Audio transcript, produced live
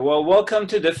Well, welcome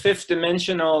to the Fifth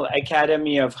Dimensional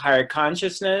Academy of Higher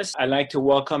Consciousness. I'd like to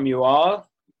welcome you all,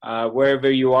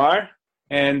 wherever you are.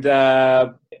 And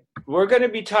we're going to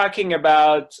be talking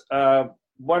about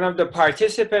one of the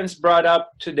participants brought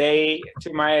up today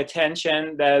to my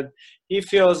attention that he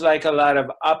feels like a lot of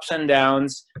ups and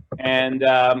downs and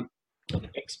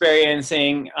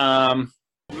experiencing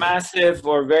massive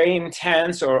or very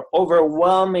intense or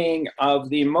overwhelming of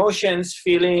the emotions,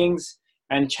 feelings,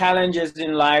 and challenges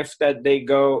in life that they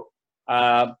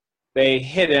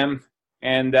hit him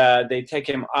and they take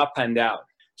him up and down.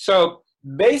 So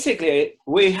basically,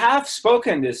 we have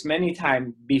spoken this many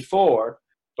times before,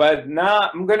 but now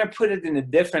I'm going to put it in a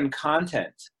different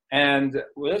content. And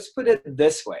let's put it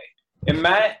this way.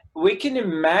 We can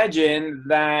imagine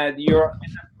that you're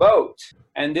in a boat,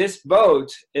 and this boat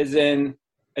is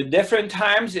at different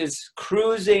times is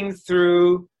cruising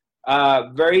through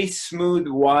very smooth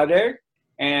water.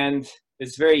 And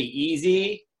it's very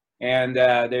easy, and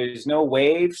there's no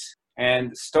waves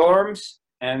and storms.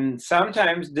 And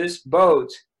sometimes this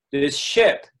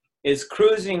ship is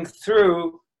cruising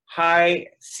through high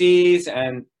seas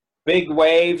and big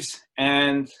waves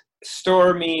and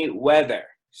stormy weather.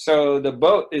 So the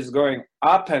boat is going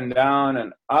up and down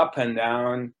and up and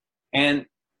down. And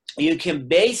you can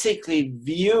basically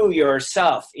view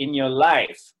yourself in your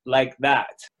life like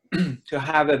that to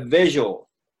have a visual.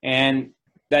 And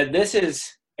that this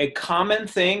is a common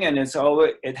thing, and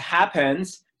it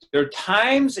happens. There are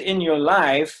times in your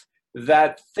life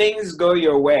that things go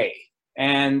your way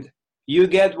and you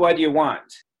get what you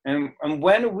want. And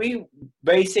when we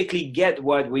basically get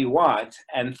what we want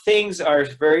and things are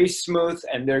very smooth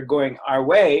and they're going our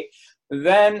way,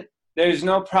 then there's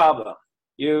no problem.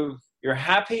 You're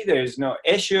happy, there's no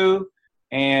issue,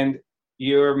 and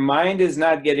your mind is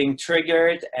not getting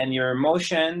triggered, and your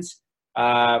emotions,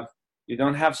 you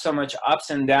don't have so much ups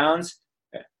and downs,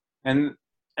 and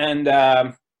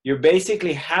you're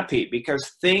basically happy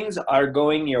because things are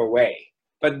going your way.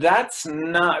 But that's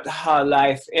not how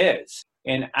life is.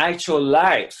 In actual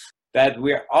life, that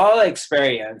we all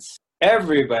experience,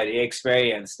 everybody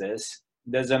experiences this.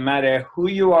 Doesn't matter who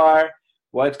you are,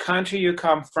 what country you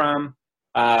come from,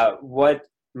 what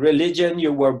religion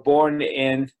you were born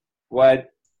in, what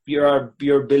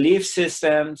your belief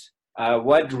systems,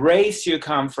 what race you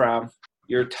come from.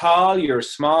 You're tall, you're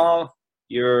small,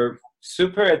 you're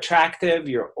super attractive,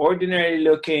 you're ordinary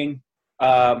looking,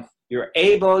 you're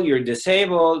able, you're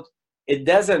disabled. It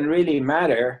doesn't really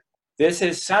matter. This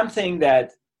is something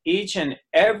that each and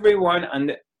every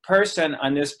person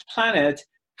on this planet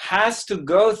has to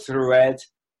go through it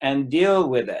and deal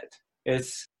with it.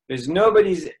 There's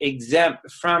nobody's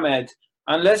exempt from it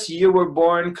unless you were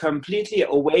born completely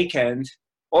awakened,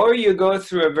 or you go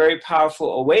through a very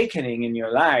powerful awakening in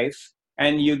your life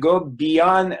and you go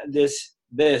beyond this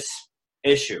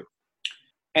issue.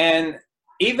 And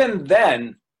even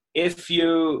then, if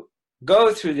you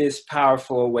go through this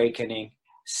powerful awakening,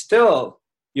 still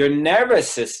your nervous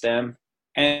system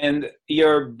and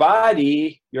your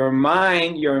body, your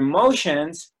mind, your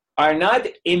emotions are not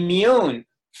immune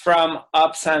from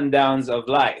ups and downs of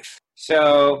life.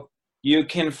 So you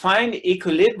can find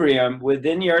equilibrium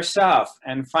within yourself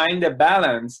and find the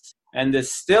balance and the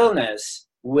stillness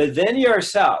within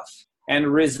yourself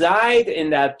and reside in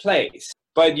that place.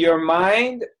 But your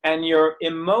mind and your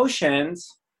emotions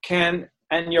and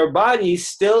your body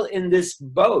still in this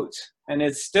boat, and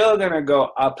it's still going to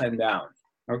go up and down.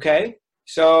 Okay?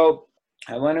 So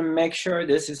I want to make sure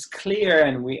this is clear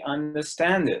and we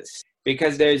understand this,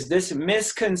 because there's this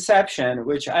misconception,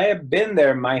 which I have been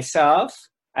there myself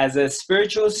as a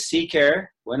spiritual seeker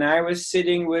when I was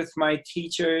sitting with my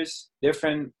teachers,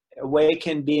 different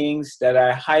awakened beings that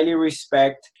I highly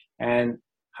respect and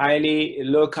highly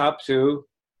look up to.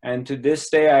 And to this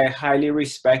day, I highly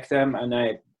respect them and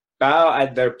I bow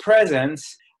at their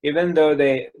presence, even though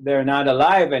they're not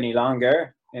alive any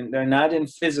longer and they're not in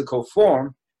physical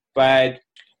form. But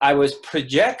I was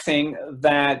projecting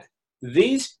that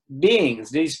these beings,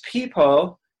 these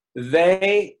people,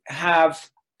 they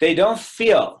don't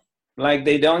feel like,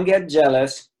 they don't get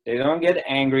jealous, they don't get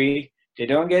angry, they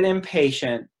don't get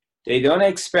impatient, they don't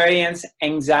experience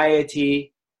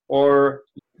anxiety or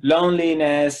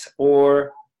loneliness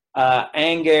or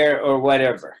anger or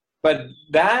whatever. But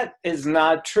that is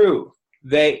not true.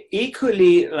 They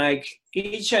equally, like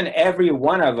each and every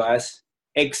one of us,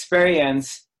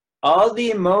 experience all the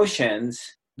emotions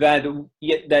that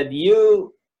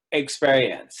you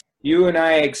experience, you and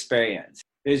I experience.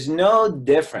 There's no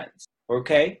difference,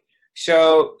 okay?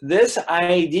 So this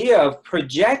idea of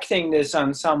projecting this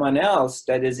on someone else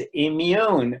that is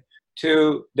immune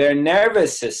to their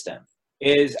nervous system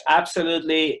is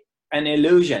absolutely an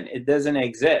illusion. It doesn't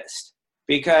exist.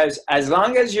 Because as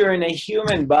long as you're in a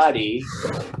human body,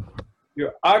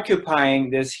 you're occupying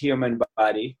this human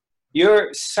body,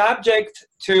 you're subject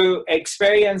to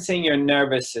experiencing your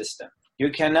nervous system.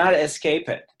 You cannot escape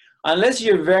it. Unless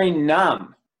you're very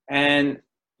numb and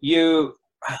you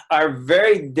are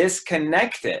very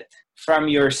disconnected from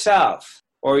yourself,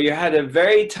 or you had a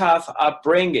very tough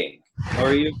upbringing,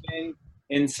 or you've been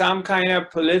in some kind of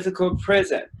political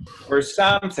prison or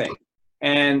something,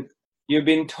 and you've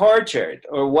been tortured,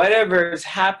 or whatever has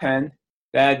happened,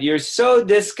 that you're so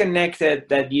disconnected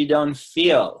that you don't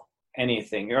feel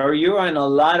anything, or you're on a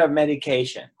lot of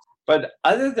medication. But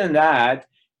other than that,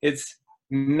 it's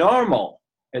normal.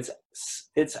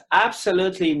 It's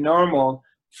absolutely normal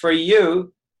for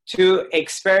you to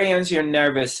experience your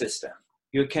nervous system.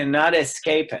 You cannot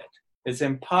escape it. It's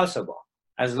impossible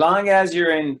as long as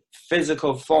you're in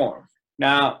physical form.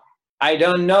 Now, I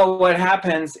don't know what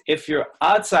happens if you're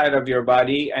outside of your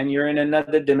body and you're in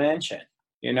another dimension.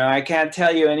 You know, I can't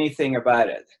tell you anything about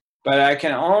it, but I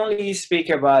can only speak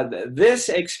about this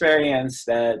experience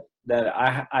that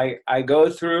I go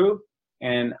through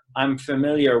and I'm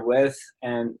familiar with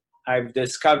and I've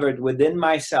discovered within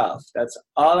myself. That's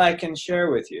all I can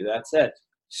share with you. That's it.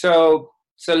 So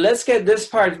let's get this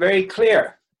part very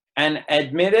clear and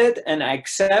admit it and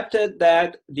accept it,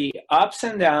 that the ups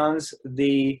and downs,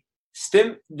 the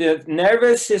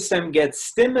nervous system gets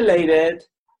stimulated.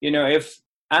 You know, if,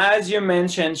 as you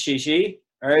mentioned, Shishi,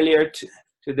 earlier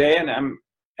today, and I'm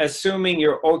assuming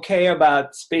you're okay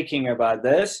about speaking about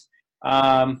this,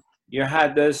 you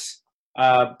had this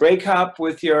breakup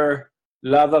with your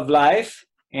love of life,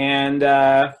 and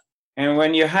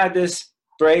when you had this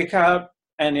breakup,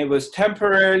 and it was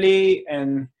temporarily,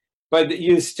 but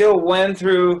you still went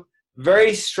through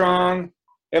very strong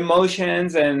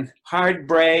emotions and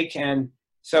heartbreak, and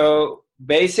so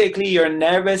basically your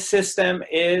nervous system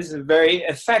is very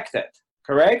affected,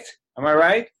 correct? Am I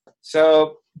right?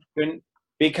 So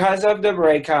because of the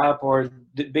breakup, or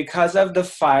because of the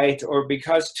fight, or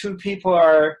because two people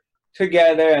are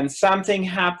together and something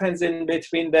happens in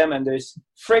between them and there's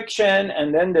friction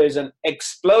and then there's an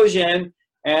explosion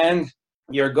and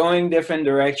you're going different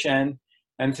direction,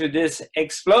 and through this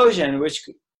explosion, which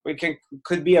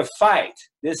could be a fight,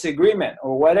 disagreement,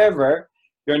 or whatever,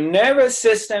 your nervous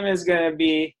system is going to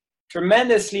be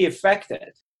tremendously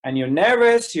affected, and you're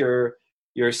nervous, you're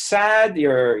sad,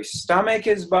 your stomach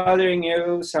is bothering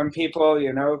you. Some people,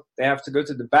 you know, they have to go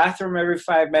to the bathroom every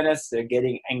 5 minutes. They're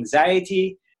getting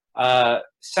anxiety.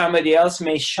 Somebody else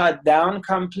may shut down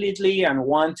completely and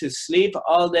want to sleep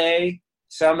all day.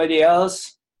 Somebody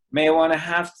else may want to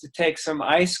have to take some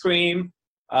ice cream.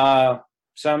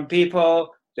 Some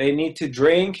people, they need to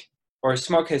drink or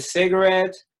smoke a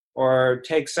cigarette or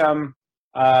take some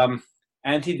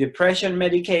antidepressant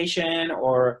medication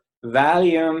or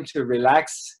Valium to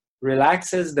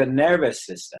relaxes the nervous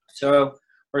system. So,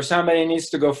 or somebody needs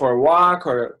to go for a walk,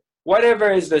 or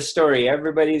whatever is the story.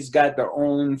 Everybody's got their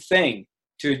own thing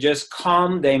to just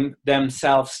calm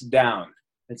themselves down.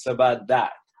 It's about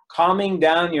that. Calming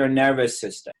down your nervous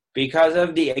system because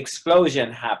of the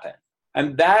explosion happened.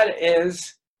 And that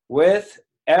is with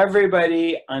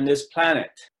everybody on this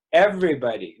planet.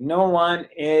 Everybody. No one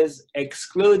is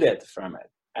excluded from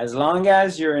it. As long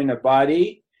as you're in a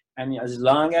body and as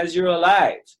long as you're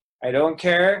alive. I don't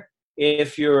care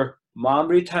if you're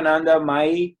Mamritananda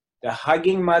Mai, the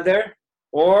hugging mother,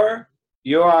 or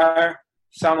you are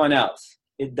someone else.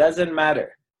 It doesn't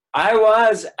matter. I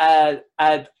was at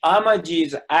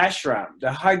Amaji's ashram,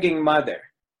 the hugging mother,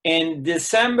 in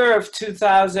December of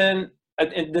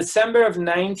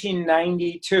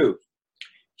 1992.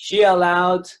 She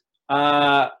allowed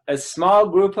a small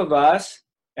group of us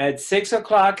at 6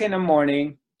 o'clock in the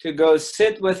morning to go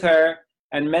sit with her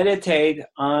and meditate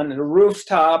on the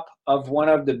rooftop of one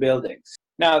of the buildings.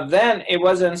 Now then it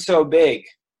wasn't so big.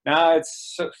 Now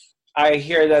I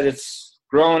hear that it's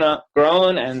grown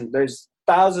and there's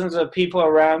thousands of people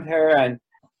around her, and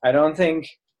I don't think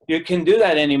you can do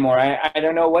that anymore. I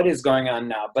don't know what is going on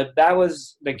now, but that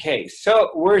was the case.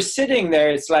 So we're sitting there,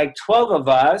 it's like 12 of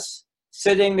us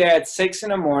sitting there at 6 in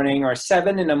the morning or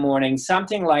 7 in the morning,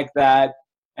 something like that,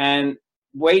 and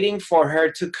waiting for her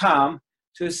to come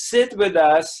to sit with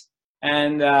us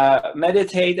and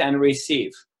meditate and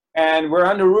receive. And we're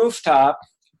on the rooftop,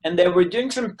 and they were doing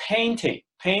some painting.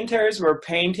 Painters were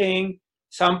painting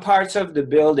some parts of the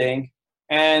building,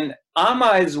 and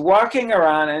Amma is walking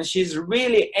around, and she's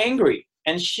really angry,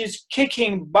 and she's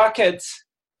kicking buckets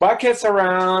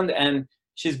around, and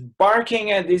she's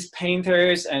barking at these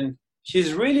painters, and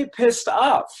she's really pissed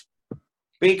off.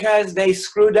 because they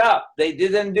screwed up. They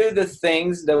didn't do the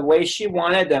things the way she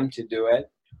wanted them to do it.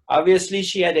 Obviously,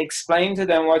 she had explained to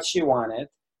them what she wanted,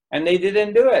 and they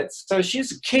didn't do it. So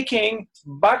she's kicking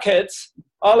buckets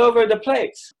all over the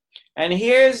place. And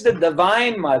here's the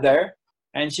Divine Mother,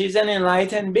 and she's an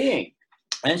enlightened being.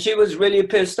 And she was really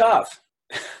pissed off.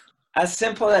 As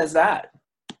simple as that.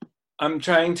 I'm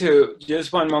trying to,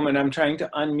 just one moment, I'm trying to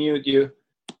unmute you.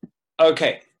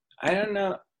 Okay, I don't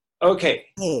know. Okay.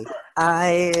 Hey,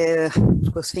 I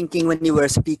was thinking when you were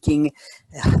speaking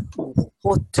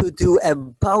what to do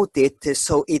about it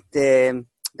so it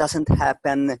doesn't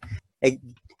happen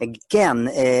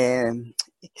again.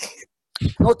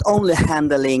 Not only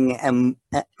handling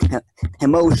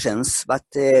emotions, but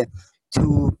to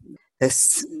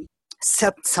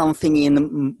set something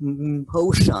in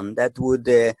motion that would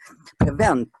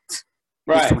prevent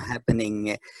it from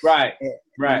happening. Right.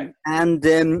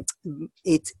 And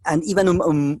it's even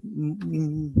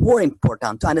more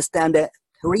important to understand the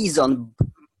reason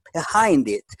behind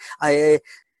it. I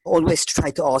always try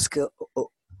to ask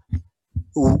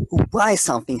why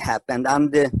something happened,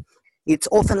 and it's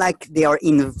often like they are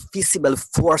invisible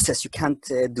forces you can't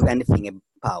do anything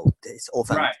about. It's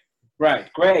often right.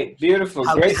 Great, beautiful.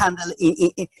 How great. to handle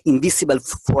invisible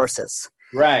forces.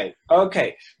 Right.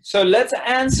 Okay. So let's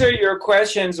answer your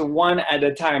questions one at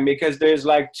a time, because there's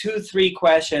like 2-3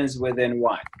 questions within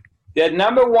one. The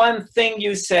number one thing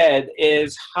you said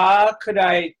is, how could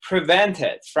I prevent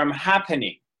it from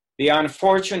happening? The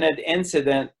unfortunate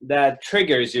incident that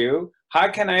triggers you, how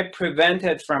can I prevent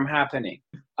it from happening?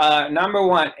 Number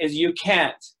one is you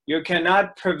can't. You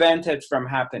cannot prevent it from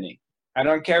happening. I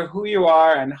don't care who you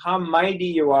are and how mighty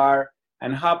you are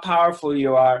and how powerful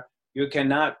you are. You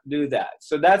cannot do that.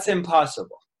 So that's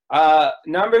impossible.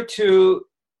 Number two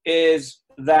is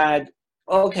that,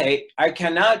 okay, I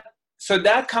cannot, so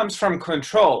that comes from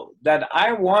control, that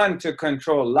I want to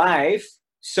control life,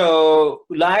 so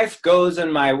life goes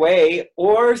in my way,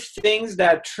 or things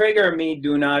that trigger me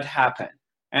do not happen.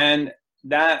 And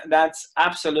that's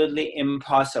absolutely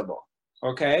impossible,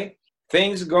 okay?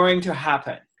 Things going to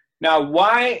happen. Now,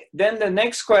 why, then the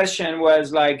next question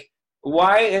was like,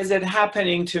 why is it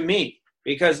happening to me?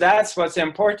 Because that's what's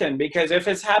important. Because if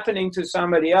it's happening to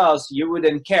somebody else, you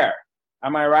wouldn't care.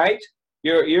 Am I right?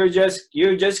 You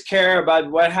just care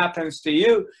about what happens to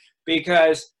you,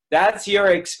 because that's your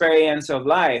experience of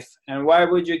life. And why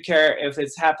would you care if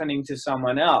it's happening to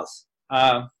someone else?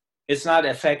 It's not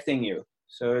affecting you.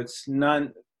 So it's not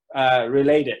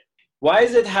related. Why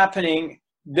is it happening?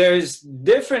 There's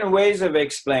different ways of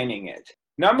explaining it.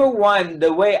 Number one,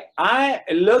 the way I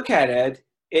look at it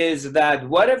is that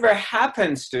whatever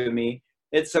happens to me,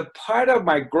 it's a part of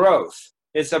my growth.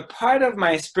 It's a part of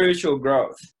my spiritual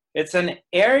growth. It's an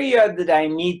area that I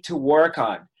need to work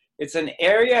on. It's an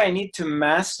area I need to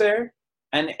master,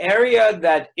 an area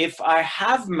that if I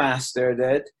have mastered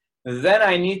it, then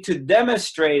I need to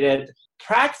demonstrate it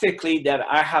practically that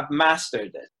I have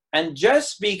mastered it. And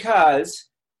just because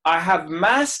I have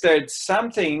mastered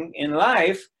something in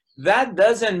life, that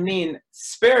doesn't mean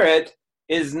spirit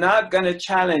is not going to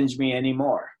challenge me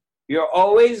anymore. You're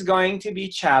always going to be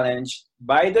challenged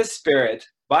by the spirit,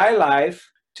 by life,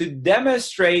 to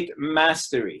demonstrate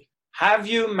mastery. Have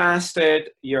you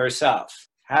mastered yourself?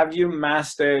 Have you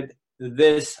mastered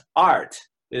this art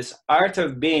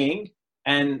of being,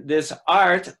 and this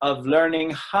art of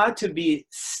learning how to be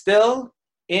still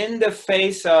in the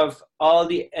face of all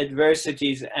the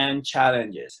adversities and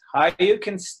challenges? How you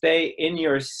can stay in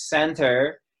your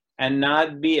center and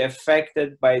not be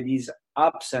affected by these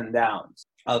ups and downs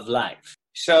of life.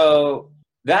 So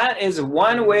that is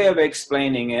one way of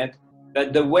explaining it,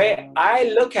 that the way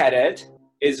I look at it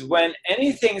is when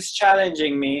anything's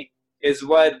challenging me is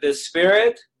what the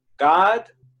Spirit, God,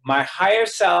 my higher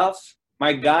self,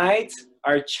 my guides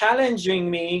are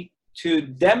challenging me to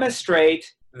demonstrate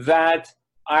that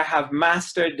I have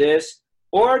mastered this,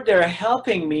 or they're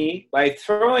helping me by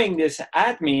throwing this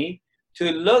at me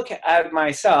to look at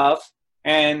myself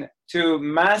and to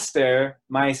master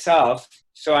myself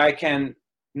so I can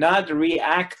not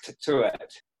react to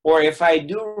it. Or if I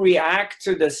do react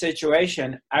to the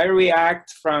situation, I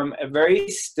react from a very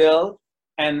still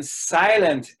and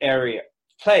silent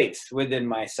place within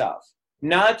myself,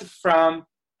 not from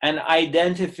an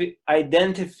identified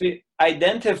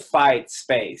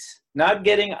space, not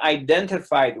getting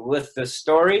identified with the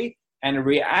story and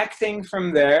reacting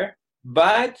from there,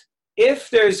 but if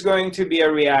there's going to be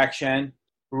a reaction,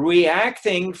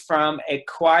 reacting from a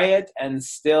quiet and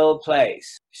still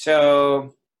place.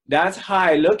 So that's how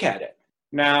I look at it.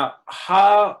 Now,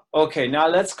 now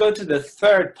let's go to the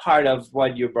third part of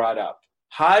what you brought up.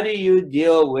 How do you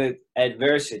deal with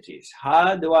adversities?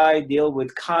 How do I deal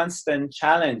with constant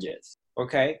challenges?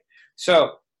 Okay,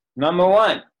 so number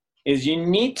one is you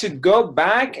need to go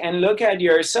back and look at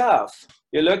yourself.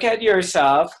 You look at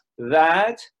yourself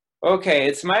that, okay,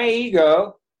 it's my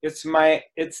ego, it's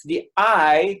the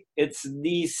I, it's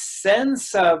the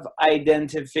sense of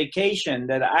identification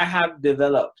that I have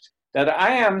developed, that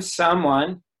I am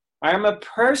someone, I am a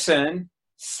person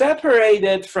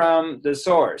separated from the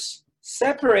source,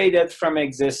 separated from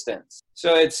existence.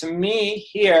 So it's me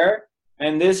here,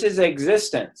 and this is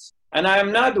existence. And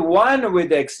I'm not one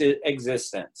with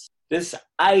existence. This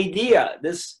idea,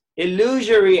 this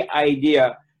illusory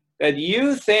idea that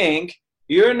you think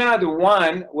you're not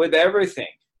one with everything.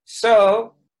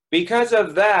 So because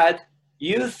of that,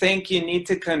 you think you need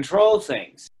to control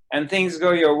things and things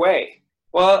go your way.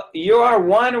 Well, you are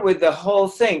one with the whole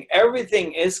thing.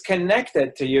 Everything is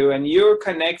connected to you and you're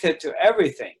connected to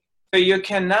everything. So you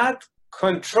cannot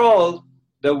control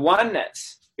the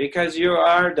oneness because you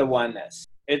are the oneness.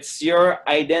 It's your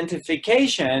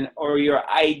identification or your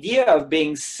idea of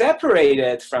being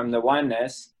separated from the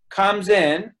oneness comes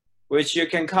in, which you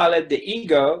can call it the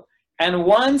ego, and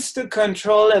wants to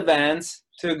control events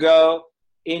to go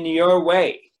in your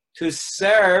way, to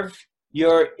serve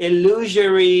your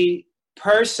illusory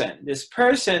person, this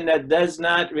person that does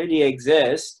not really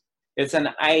exist. It's an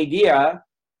idea.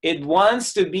 It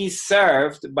wants to be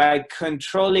served by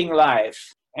controlling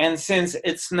life. And since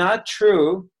it's not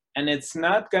true and it's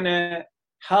not going to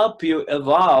help you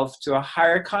evolve to a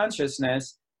higher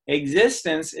consciousness,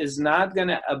 existence is not going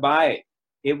to abide.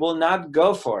 It will not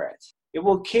go for it. It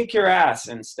will kick your ass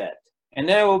instead. And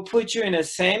then it will put you in the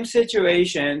same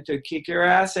situation to kick your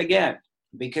ass again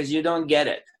because you don't get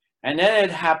it. And then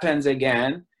it happens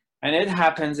again, and it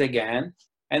happens again.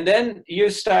 And then you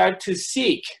start to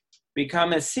seek,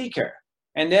 become a seeker.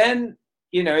 And then,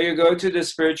 you go to the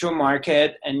spiritual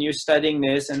market and you're studying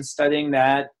this and studying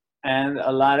that. And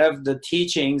a lot of the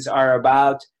teachings are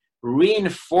about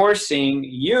reinforcing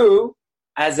you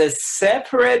as a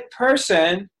separate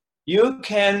person. You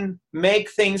can make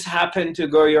things happen to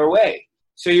go your way.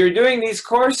 So you're doing these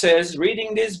courses,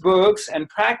 reading these books, and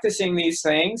practicing these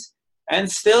things, and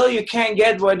still you can't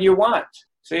get what you want.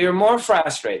 So you're more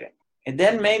frustrated. And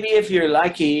then maybe if you're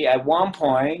lucky at one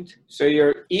point, so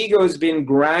your ego's been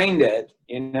grinded,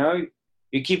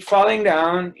 you keep falling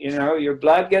down,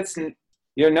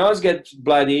 your nose gets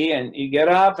bloody, and you get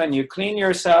up and you clean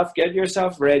yourself, get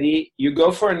yourself ready, you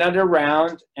go for another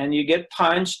round, and you get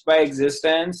punched by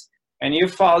existence, and you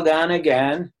fall down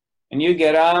again, and you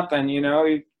get up, and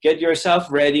you get yourself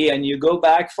ready, and you go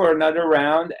back for another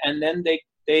round, and then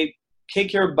they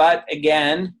kick your butt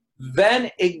again.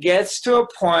 Then it gets to a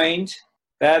point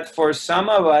that for some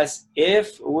of us,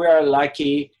 if we are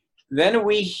lucky, then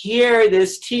we hear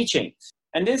these teachings.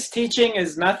 And this teaching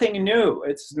is nothing new.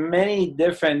 It's many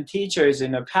different teachers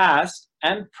in the past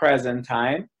and present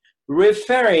time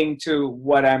referring to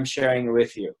what I'm sharing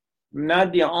with you. I'm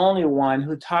not the only one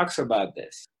who talks about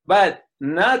this. But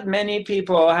not many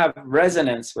people have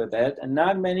resonance with it, and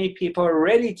not many people are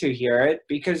ready to hear it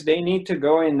because they need to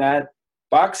go in that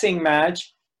boxing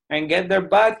match and get their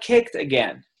butt kicked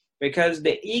again because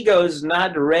the ego is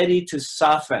not ready to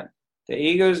soften. The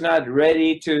ego is not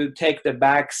ready to take the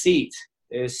back seat.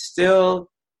 There's still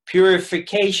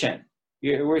purification.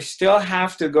 We still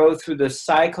have to go through the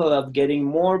cycle of getting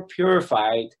more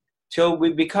purified till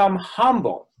we become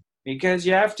humble, because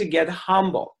you have to get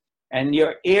humble and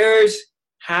your ears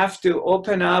have to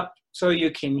open up so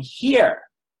you can hear,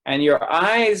 and your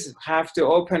eyes have to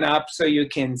open up so you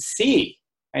can see,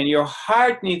 and your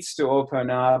heart needs to open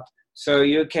up so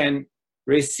you can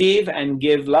receive and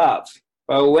give love.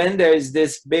 But when there's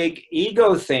this big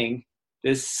ego thing,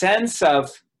 this sense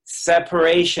of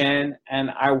separation,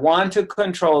 and I want to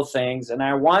control things, and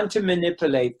I want to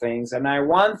manipulate things, and I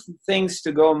want things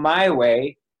to go my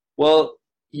way, well,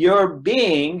 your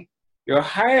being, your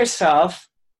higher self,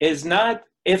 is not,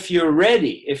 if you're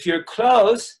ready, if you're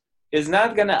close, is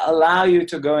not going to allow you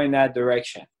to go in that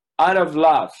direction out of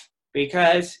love,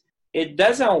 because it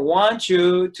doesn't want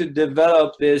you to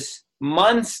develop this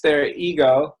monster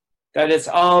ego that it's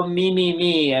all me, me,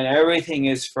 me, and everything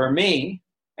is for me,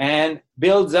 and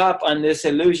builds up on this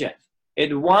illusion.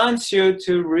 It wants you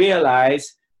to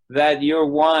realize that you're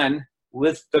one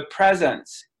with the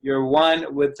presence, you're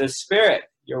one with the spirit,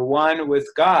 you're one with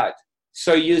God.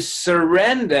 So you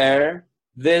surrender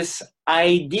this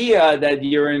idea that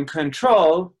you're in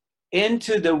control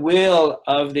into the will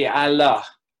of the Allah,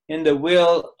 in the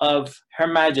will of Her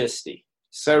Majesty,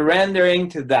 surrendering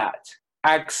to that,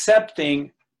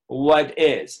 accepting what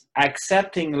is,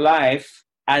 accepting life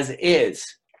as is.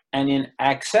 And in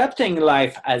accepting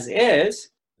life as is,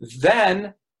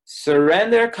 then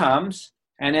surrender comes,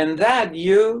 and in that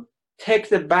you take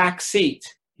the back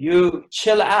seat. You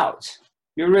chill out.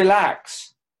 You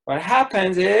relax. What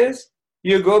happens is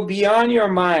you go beyond your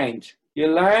mind.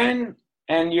 You learn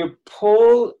and you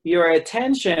pull your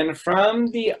attention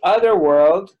from the other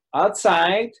world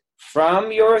outside,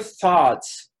 from your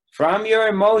thoughts, from your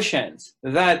emotions,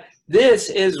 that this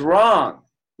is wrong.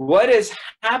 What is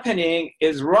happening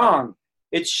is wrong.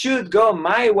 It should go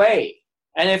my way.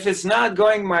 And if it's not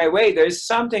going my way, there's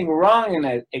something wrong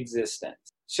in existence.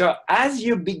 So as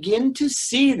you begin to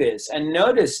see this and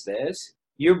notice this,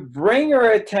 you bring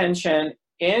your attention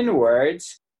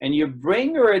inwards and you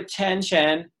bring your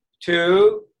attention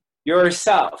to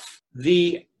yourself,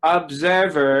 the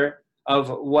observer of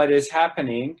what is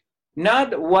happening,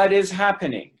 not what is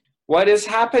happening. What is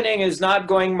happening is not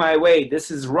going my way.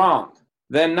 This is wrong.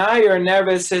 Then now your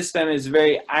nervous system is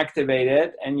very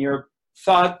activated and your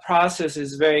thought process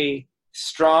is very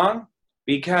strong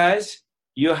because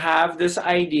you have this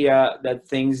idea that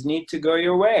things need to go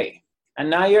your way. And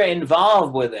now you're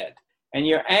involved with it and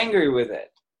you're angry with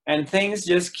it. And things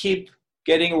just keep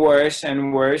getting worse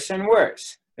and worse and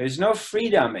worse. There's no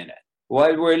freedom in it.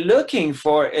 What we're looking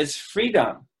for is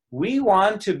freedom. We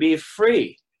want to be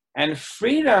free. And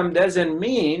freedom doesn't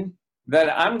mean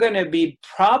that I'm going to be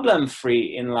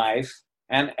problem-free in life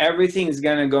and everything's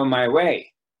going to go my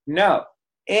way. No.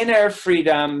 Inner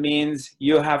freedom means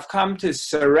you have come to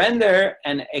surrender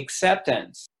and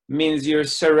acceptance. Means you're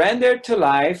surrendered to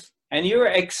life and you're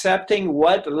accepting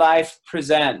what life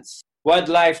presents, what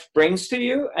life brings to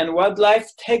you and what life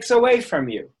takes away from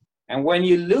you. And when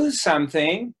you lose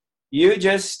something, you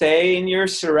just stay in your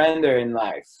surrender in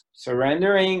life,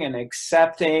 surrendering and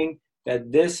accepting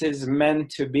that this is meant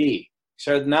to be.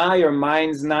 So now your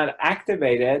mind's not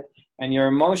activated and your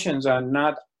emotions are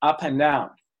not up and down.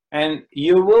 And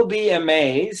you will be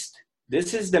amazed.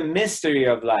 This is the mystery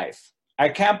of life. I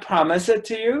can't promise it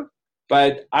to you,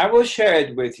 but I will share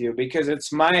it with you because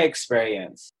it's my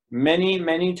experience. Many,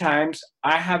 many times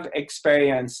I have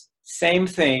experienced same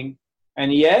thing,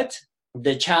 and yet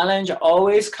the challenge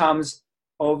always comes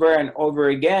over and over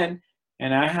again,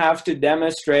 and I have to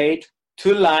demonstrate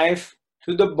to life,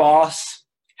 to the boss,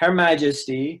 Her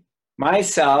Majesty,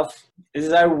 myself,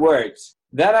 these are words,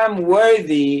 that I'm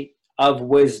worthy of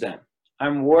wisdom.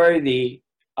 I'm worthy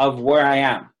of where I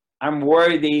am. I'm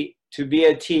worthy to be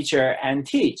a teacher and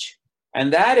teach.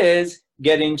 And that is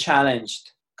getting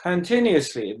challenged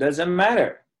continuously. It doesn't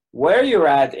matter where you're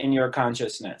at in your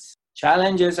consciousness.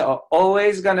 Challenges are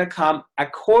always going to come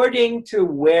according to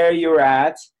where you're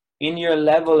at in your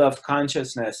level of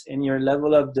consciousness, in your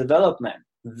level of development.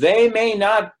 They may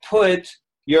not put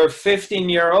your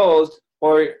 15-year-old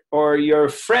or your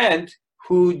friend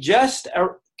who just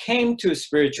came to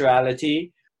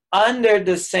spirituality under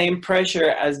the same pressure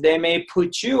as they may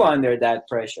put you under that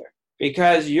pressure,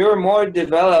 because you're more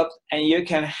developed and you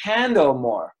can handle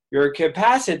more. Your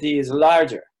capacity is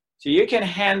larger, so you can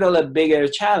handle a bigger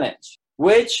challenge,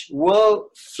 which will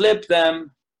flip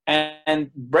them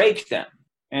and break them.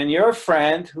 And your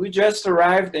friend who just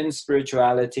arrived in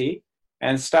spirituality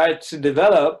and starts to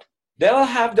develop, they'll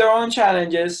have their own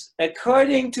challenges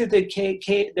according to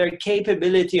their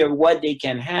capability of what they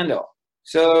can handle.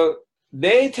 So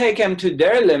they take them to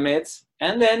their limits,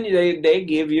 and then they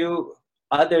give you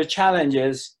other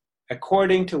challenges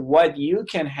according to what you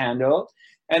can handle.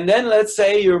 And then let's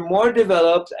say you're more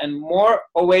developed and more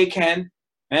awakened,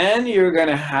 and you're going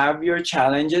to have your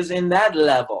challenges in that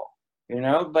level, you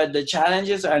know, but the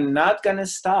challenges are not going to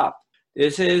stop.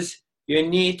 This is, you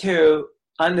need to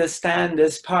understand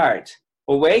this part.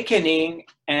 Awakening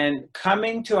and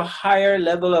coming to a higher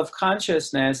level of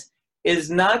consciousness is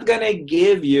not going to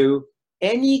give you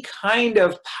any kind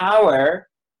of power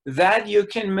that you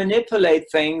can manipulate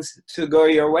things to go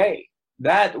your way.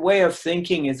 That way of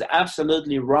thinking is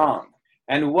absolutely wrong.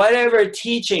 And whatever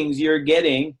teachings you're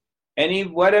getting,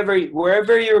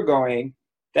 wherever you're going,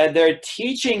 that they're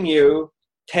teaching you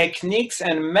techniques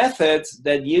and methods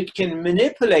that you can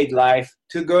manipulate life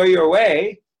to go your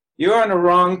way, you're on a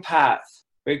wrong path,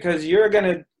 because you're going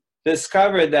to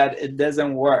discover that it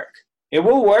doesn't work. It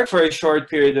will work for a short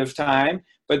period of time,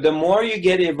 but the more you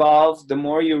get evolved, the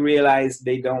more you realize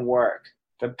they don't work.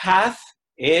 The path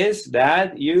is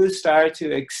that you start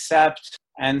to accept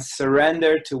and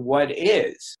surrender to what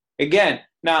is. Again,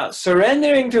 now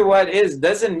surrendering to what is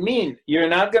doesn't mean you're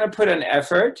not going to put an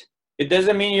effort. It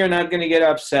doesn't mean you're not going to get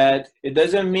upset. It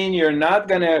doesn't mean you're not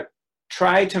going to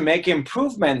try to make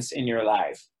improvements in your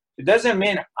life. It doesn't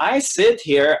mean I sit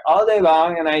here all day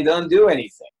long and I don't do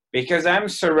anything because I'm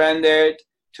surrendered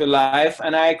to life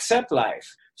and I accept life.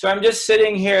 So I'm just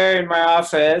sitting here in my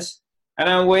office and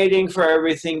I'm waiting for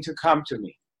everything to come to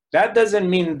me. That doesn't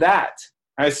mean that.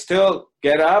 I still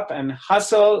get up and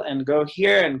hustle and go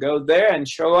here and go there and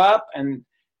show up, and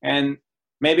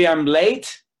maybe I'm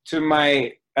late to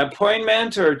my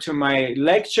appointment or to my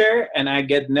lecture and I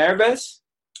get nervous.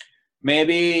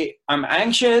 Maybe I'm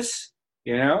anxious,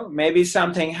 maybe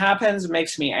something happens,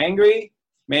 makes me angry.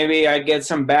 Maybe I get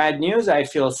some bad news, I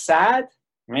feel sad.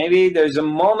 Maybe there's a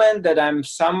moment that I'm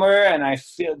somewhere and I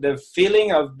feel the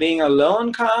feeling of being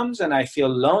alone comes and I feel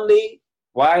lonely.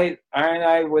 Why aren't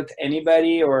I with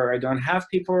anybody, or I don't have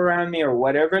people around me, or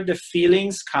whatever. The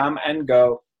feelings come and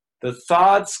go. The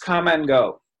thoughts come and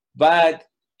go. But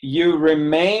you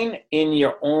remain in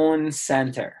your own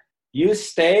center. You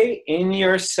stay in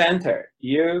your center.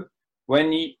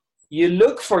 When you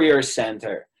look for your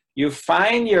center, you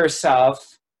find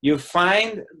yourself, you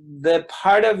find the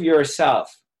part of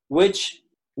yourself, which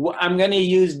I'm going to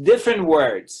use different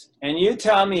words, and you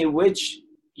tell me which.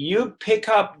 You pick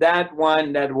up that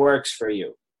one that works for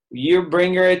you. You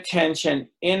bring your attention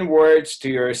inwards to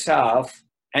yourself,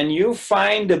 and you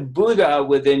find the Buddha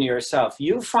within yourself.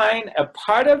 You find a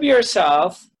part of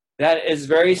yourself that is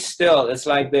very still. It's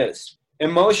like this.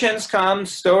 Emotions come,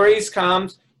 stories come,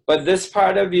 but this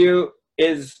part of you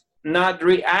is not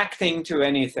reacting to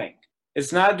anything.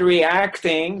 It's not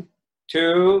reacting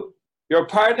to your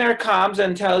partner comes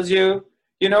and tells you,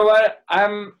 you know what,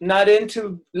 I'm not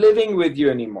into living with you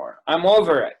anymore. I'm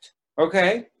over it.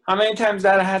 Okay? How many times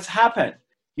that has happened?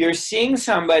 You're seeing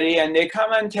somebody and they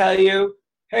come and tell you,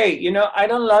 hey, I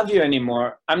don't love you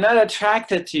anymore. I'm not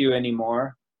attracted to you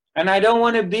anymore. And I don't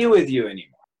want to be with you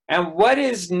anymore. And what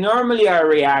is normally our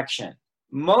reaction?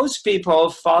 Most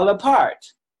people fall apart.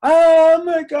 Oh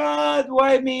my God,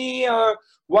 why me? Or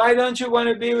why don't you want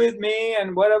to be with me?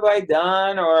 And what have I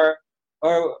done? Or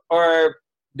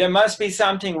there must be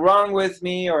something wrong with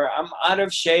me, or I'm out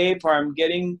of shape, or I'm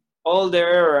getting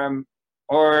older,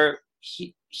 or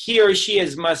he or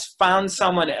she must found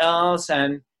someone else,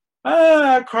 and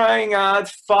crying out,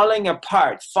 falling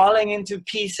apart, falling into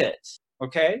pieces.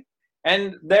 Okay?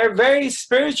 And they're very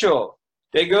spiritual.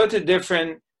 They go to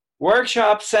different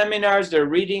workshops, seminars, they're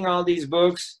reading all these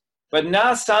books, but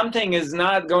now something is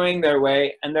not going their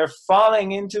way, and they're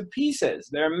falling into pieces.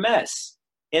 They're a mess.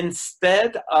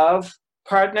 Instead of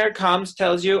partner comes,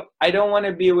 tells you, I don't want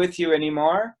to be with you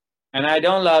anymore, and I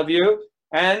don't love you,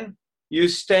 and you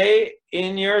stay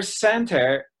in your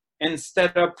center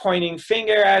instead of pointing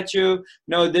finger at you,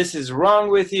 no, this is wrong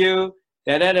with you,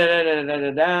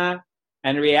 and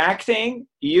reacting.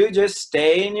 You just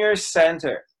stay in your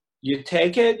center. You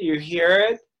take it, you hear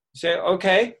it, you say,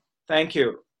 okay, thank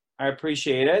you, I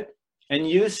appreciate it, and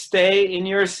you stay in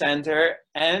your center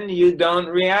and you don't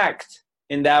react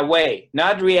in that way,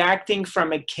 not reacting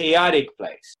from a chaotic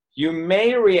place. You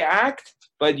may react,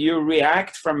 but you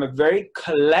react from a very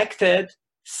collected,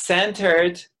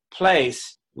 centered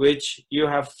place, which you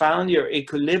have found your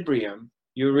equilibrium.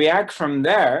 You react from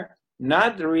there,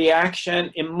 not the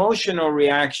reaction, emotional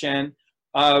reaction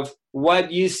of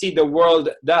what you see the world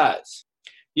does.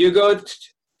 You go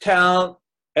tell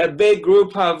a big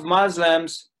group of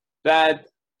Muslims that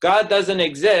God doesn't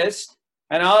exist,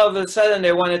 and all of a sudden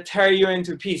they want to tear you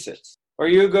into pieces. Or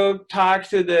you go talk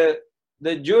to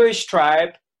the Jewish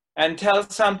tribe and tell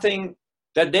something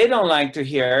that they don't like to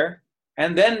hear,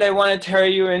 and then they want to tear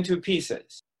you into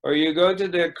pieces. Or you go to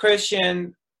the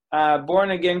Christian,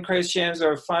 born-again Christians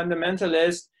or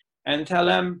fundamentalists and tell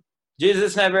them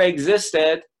Jesus never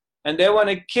existed, and they want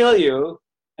to kill you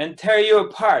and tear you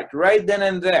apart right then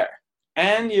and there.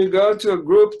 And you go to a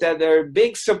group that are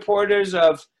big supporters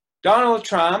of Donald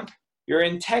Trump, you're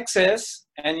in Texas,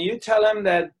 and you tell them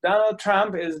that Donald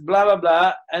Trump is blah, blah,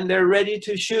 blah, and they're ready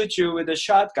to shoot you with a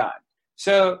shotgun.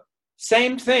 So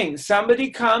same thing. Somebody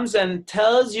comes and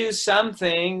tells you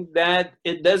something that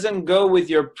it doesn't go with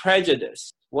your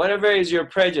prejudice, whatever is your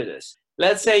prejudice.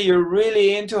 Let's say you're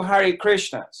really into Hare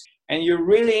Krishnas, and you're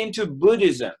really into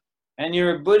Buddhism, and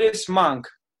you're a Buddhist monk,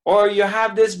 or you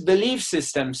have this belief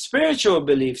system, spiritual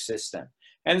belief system,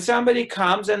 and somebody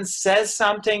comes and says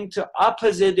something to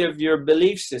opposite of your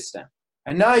belief system.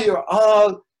 And now you're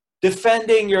all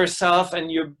defending yourself,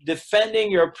 and you're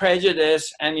defending your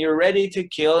prejudice, and you're ready to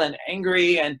kill and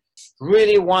angry and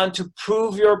really want to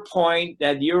prove your point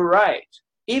that you're right.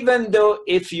 Even though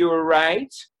if you're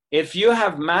right, if you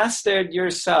have mastered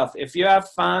yourself, if you have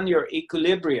found your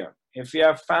equilibrium, if you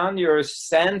have found your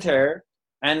center,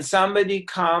 and somebody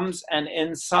comes and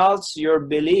insults your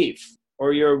belief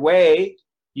or your way,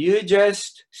 you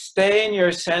just stay in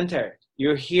your center.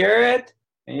 You hear it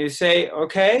and you say,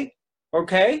 okay,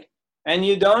 and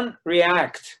you don't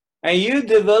react, and you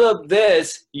develop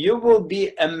this, you will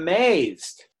be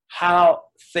amazed how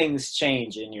things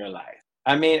change in your life.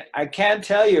 I mean, I can't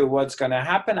tell you what's going to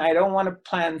happen. I don't want to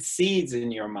plant seeds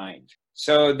in your mind.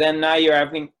 So then now you're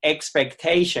having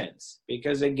expectations,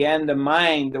 because again, the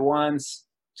mind wants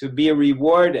to be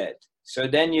rewarded. So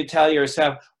then you tell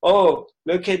yourself, oh,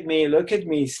 look at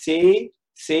me, see,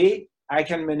 I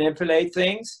can manipulate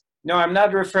things. No, I'm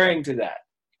not referring to that.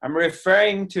 I'm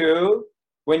referring to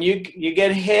when you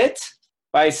get hit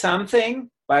by something,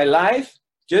 by life,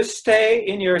 just stay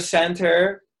in your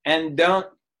center and don't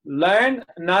learn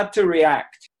not to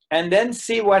react, and then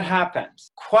see what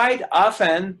happens. Quite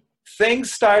often,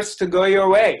 things starts to go your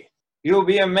way. You'll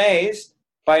be amazed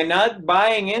by not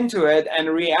buying into it and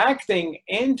reacting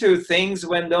into things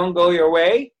when don't go your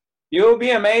way. You'll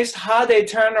be amazed how they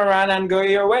turn around and go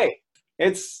your way.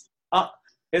 It's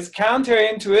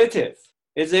counterintuitive.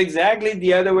 It's exactly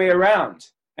the other way around.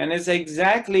 And it's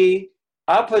exactly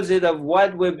opposite of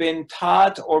what we've been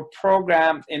taught or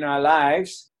programmed in our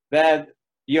lives, that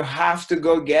you have to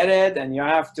go get it and you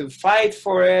have to fight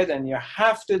for it and you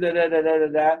have to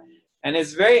da-da-da-da-da-da. And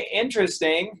it's very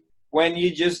interesting when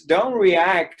you just don't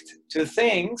react to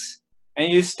things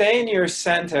and you stay in your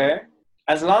center,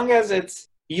 as long as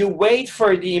you wait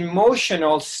for the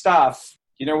emotional stuff.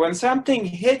 You know, when something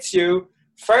hits you,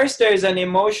 first there's an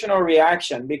emotional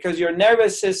reaction because your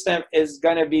nervous system is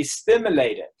going to be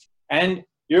stimulated and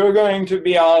you're going to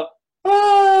be all,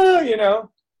 you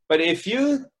know. But if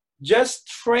you just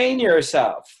train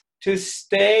yourself to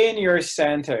stay in your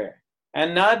center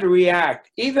and not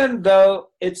react, even though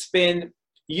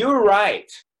you're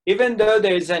right, even though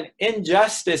there's an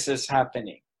injustice is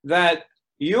happening, that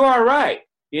you are right,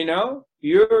 you know,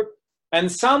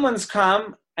 and someone's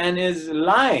come and is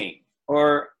lying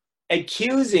or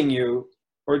accusing you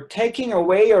or taking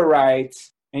away your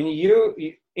rights, and you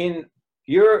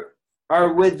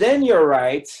are within your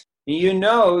rights. You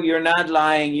know you're not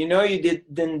lying, you know you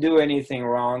didn't do anything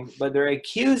wrong, but they're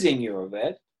accusing you of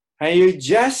it, and you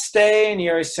just stay in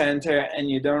your center and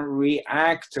you don't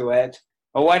react to it.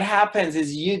 But what happens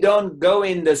is you don't go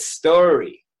in the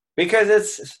story, because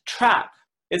it's a trap.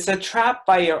 It's a trap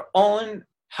by your own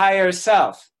higher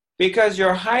self, because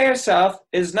your higher self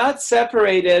is not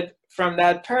separated from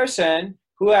that person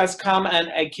who has come and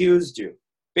accused you,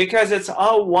 because it's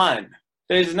all one.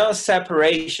 There's no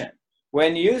separation.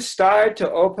 When you start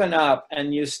to open up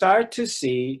and you start to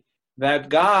see that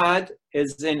God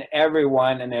is in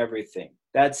everyone and everything,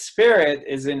 that spirit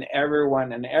is in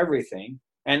everyone and everything,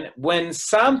 and when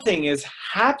something is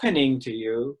happening to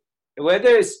you, whether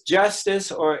it's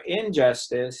justice or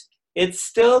injustice, it's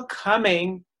still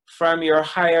coming from your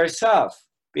higher self,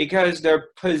 because they're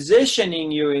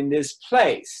positioning you in this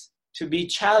place to be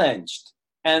challenged.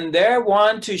 And they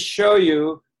want to show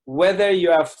you whether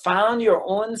you have found your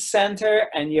own center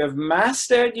and you have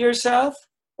mastered yourself,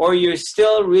 or you're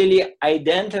still really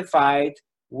identified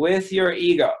with your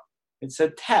ego. It's a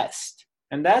test.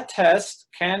 And that test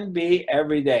can be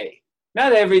every day.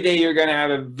 Not every day you're going to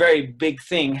have a very big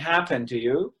thing happen to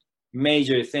you,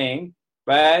 major thing,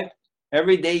 but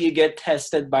every day you get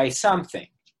tested by something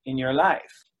in your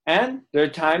life. And there are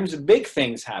times big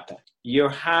things happen. You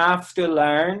have to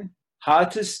learn how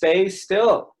to stay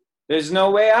still. There's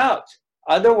no way out.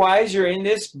 Otherwise, you're in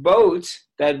this boat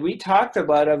that we talked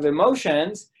about of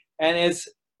emotions, and it's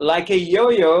like a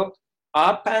yo-yo,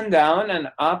 up and down and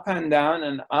up and down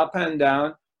and up and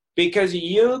down, because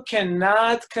you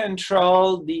cannot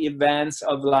control the events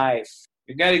of life.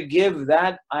 You got to give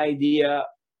that idea.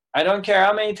 I don't care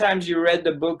how many times you read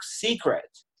the book Secret.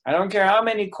 I don't care how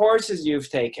many courses you've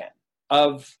taken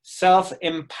of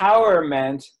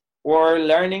self-empowerment or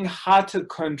learning how to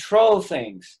control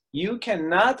things. You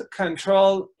cannot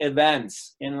control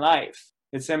events in life.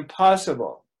 It's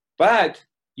impossible. But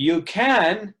you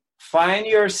can find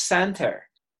your center.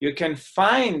 You can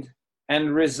find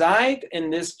and reside in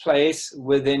this place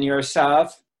within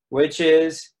yourself, which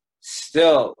is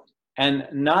still and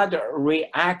not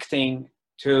reacting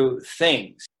to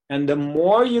things. And the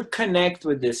more you connect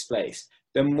with this place,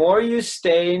 the more you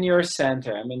stay in your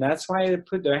center. I mean, that's why they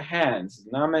put their hands,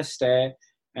 namaste,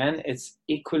 and it's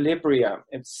equilibrium,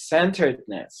 it's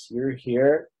centeredness. You're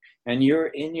here and you're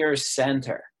in your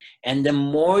center. And the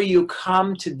more you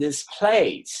come to this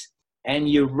place and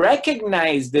you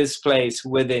recognize this place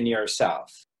within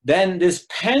yourself, then this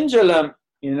pendulum,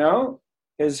 you know,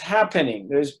 is happening.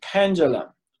 There's pendulum,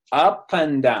 up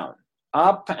and down,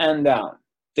 up and down.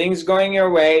 Things going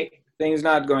your way, things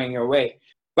not going your way.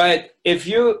 But if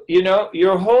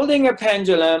you're holding a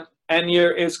pendulum and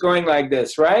it's going like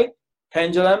this, right?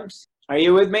 Pendulums, are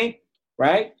you with me?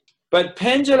 Right? But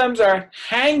pendulums are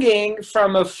hanging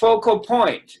from a focal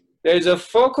point. There's a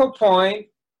focal point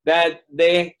that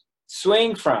they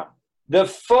swing from. The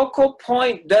focal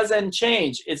point doesn't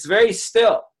change. It's very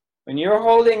still. When you're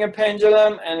holding a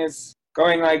pendulum and it's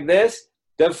going like this,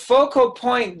 the focal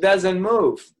point doesn't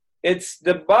move. It's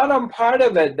the bottom part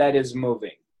of it that is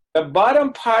moving. The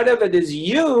bottom part of it is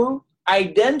you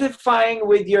identifying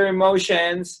with your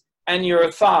emotions and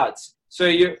your thoughts. So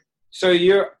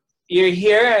you're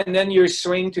here and then you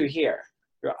swing to here.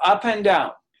 You're up and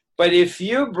down. But if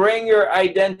you bring your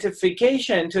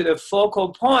identification to the focal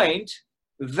point,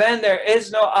 then there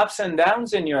is no ups and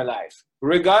downs in your life.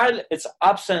 Regardless, it's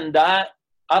ups and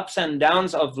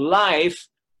downs of life,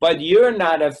 but you're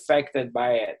not affected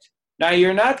by it. Now,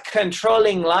 you're not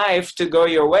controlling life to go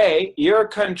your way. You're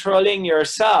controlling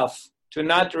yourself to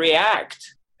not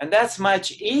react. And that's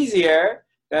much easier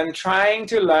than trying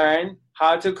to learn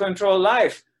how to control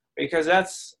life, because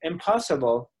that's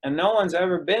impossible. And no one's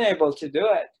ever been able to do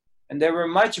it. And there were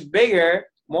much bigger,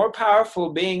 more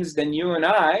powerful beings than you and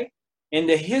I in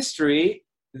the history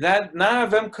that none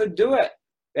of them could do it.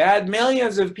 They had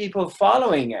millions of people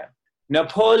following him.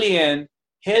 Napoleon,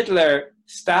 Hitler,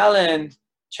 Stalin,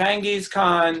 Genghis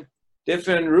Khan,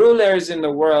 different rulers in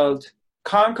the world,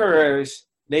 conquerors,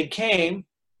 they came.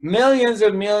 Millions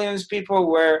of people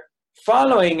were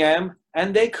following him,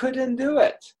 and they couldn't do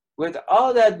it. With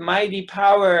all that mighty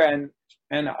power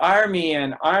and army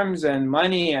and arms and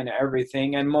money and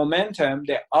everything and momentum,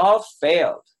 they all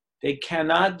failed. They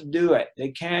cannot do it. They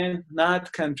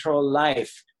cannot control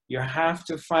life. You have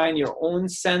to find your own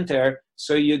center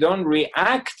so you don't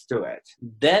react to it.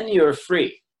 Then you're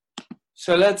free.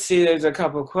 So let's see, there's a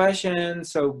couple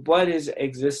questions. So what is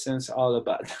existence all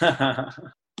about?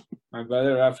 My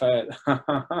brother Raphael.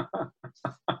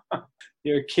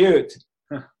 You're cute.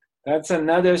 That's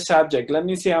another subject. Let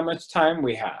me see how much time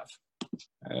we have.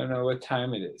 I don't know what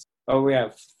time it is. Oh, we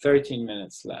have 13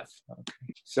 minutes left.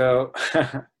 Okay. So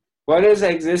what is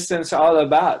existence all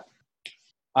about?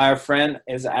 Our friend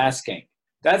is asking.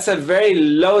 That's a very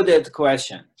loaded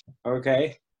question,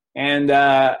 okay? And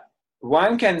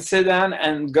one can sit down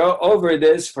and go over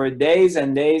this for days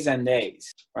and days and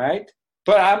days, right?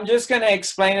 But I'm just going to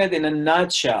explain it in a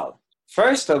nutshell.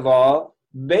 First of all,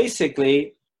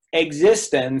 basically,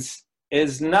 existence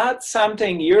is not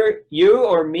something you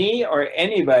or me or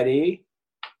anybody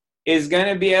is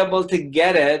going to be able to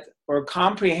get it or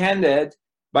comprehend it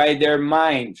by their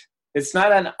mind. It's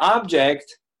not an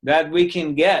object that we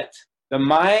can get. The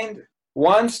mind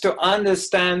wants to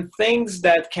understand things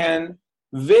that can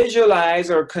visualize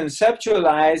or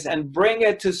conceptualize and bring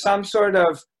it to some sort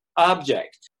of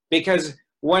object. Because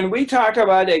when we talk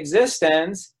about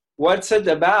existence, what's it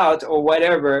about or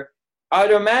whatever,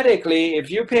 automatically,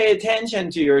 if you pay attention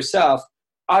to yourself,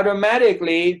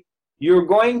 automatically you're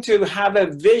going to have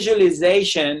a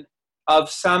visualization of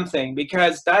something,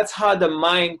 because that's how the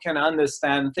mind can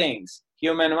understand things.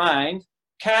 Human mind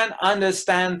can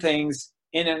understand things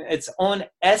in its own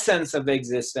essence of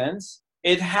existence.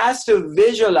 It has to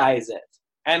visualize it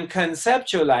and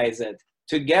conceptualize it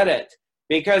to get it,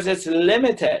 because it's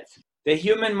limited. The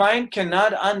human mind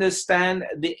cannot understand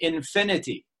the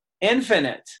infinity.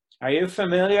 Infinite. Are you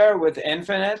familiar with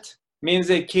infinite? Means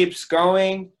it keeps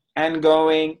going and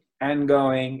going and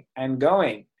going and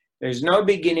going. There's no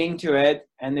beginning to it,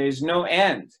 and there's no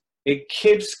end. It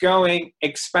keeps going,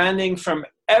 expanding from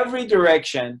every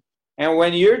direction. And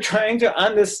when you're trying to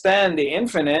understand the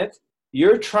infinite,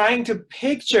 you're trying to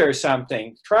picture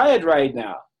something. Try it right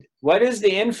now. What is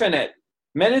the infinite?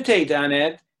 Meditate on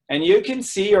it, and you can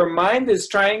see your mind is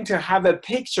trying to have a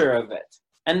picture of it.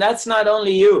 And that's not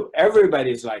only you.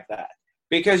 Everybody's like that.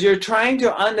 Because you're trying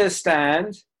to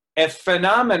understand a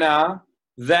phenomena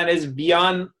that is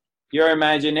beyond your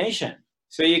imagination.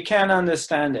 So you can't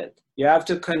understand it. You have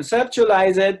to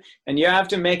conceptualize it, and you have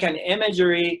to make an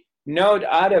imagery note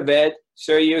out of it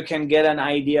so you can get an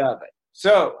idea of it.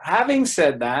 So having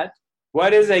said that,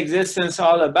 what is existence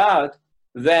all about?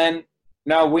 Then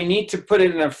now we need to put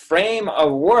it in a frame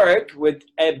of work with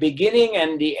a beginning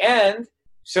and the end,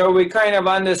 so we kind of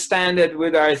understand it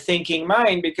with our thinking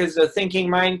mind, because the thinking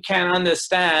mind can't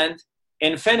understand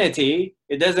infinity.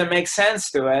 It doesn't make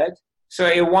sense to it. So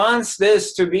it wants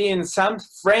this to be in some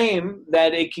frame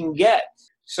that it can get.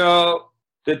 So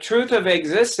the truth of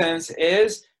existence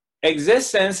is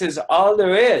all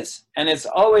there is, and it's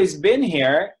always been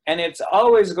here, and it's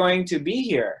always going to be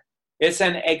here. It's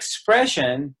an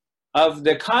expression of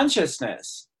the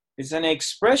consciousness. It's an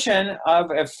expression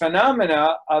of a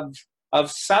phenomena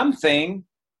of something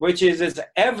which is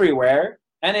everywhere,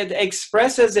 and it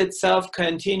expresses itself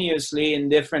continuously in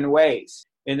different ways.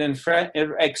 It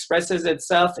expresses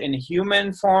itself in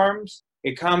human forms.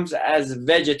 It comes as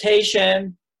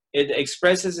vegetation. It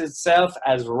expresses itself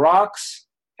as rocks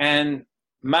and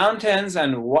mountains,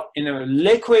 and in a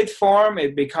liquid form,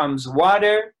 it becomes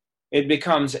water. It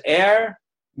becomes air.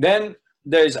 Then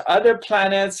there's other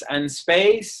planets and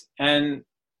space and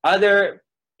other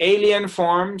alien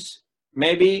forms.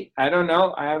 Maybe, I don't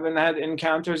know. I haven't had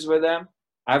encounters with them.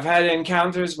 I've had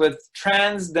encounters with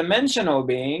trans-dimensional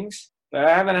beings, but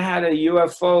I haven't had a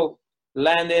UFO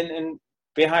land in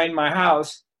behind my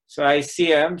house. So I see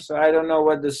them. So I don't know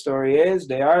what the story is.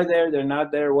 They are there, they're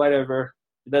not there, whatever.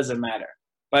 It doesn't matter.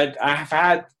 But I've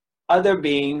had other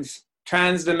beings,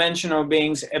 trans-dimensional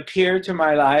beings, appear to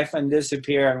my life and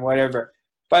disappear and whatever.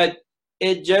 But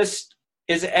it just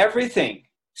is everything.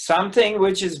 Something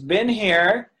which has been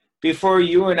here before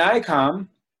you and I come,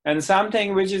 and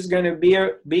something which is going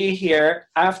to be here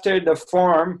after the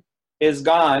form is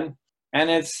gone, and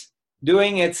it's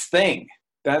doing its thing.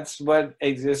 That's what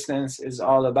existence is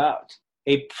all about.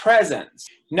 A presence.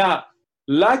 Now,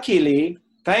 luckily,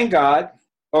 thank God,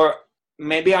 or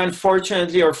maybe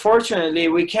unfortunately or fortunately,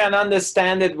 we can't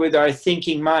understand it with our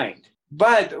thinking mind.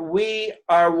 But we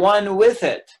are one with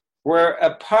it. We're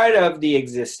a part of the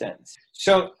existence.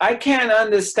 So I can't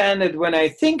understand it when I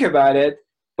think about it,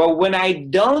 but when I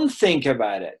don't think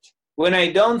about it, when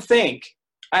I don't think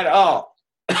at all,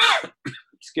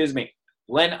 excuse me,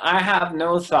 when I have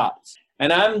no thoughts,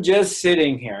 and I'm just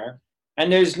sitting here,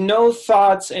 and there's no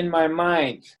thoughts in my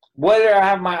mind, whether I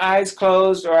have my eyes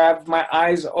closed or I have my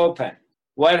eyes open,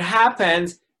 what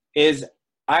happens is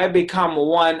I become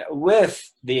one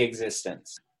with the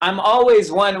existence. I'm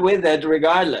always one with it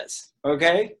regardless,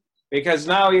 okay? Because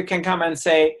now you can come and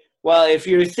say, well, if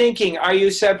you're thinking, are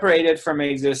you separated from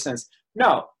existence?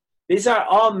 No, these are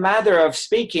all matter of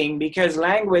speaking, because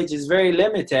language is very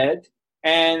limited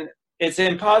and it's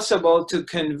impossible to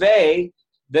convey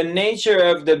the nature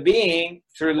of the being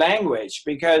through language,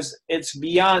 because it's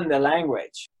beyond the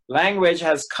language. Language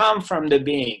has come from the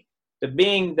being. The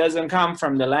being doesn't come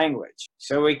from the language.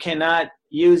 So we cannot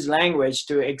use language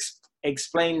to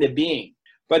explain the being.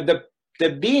 But the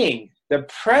being, the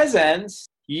presence,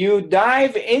 you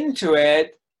dive into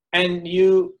it and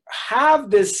you have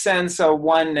this sense of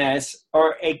oneness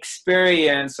or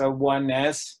experience of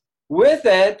oneness with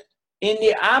it in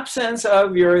the absence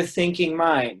of your thinking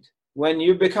mind. When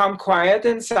you become quiet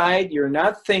inside, you're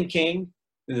not thinking,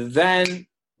 then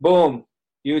boom,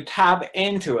 you tap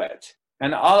into it.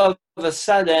 And all of a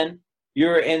sudden,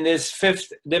 you're in this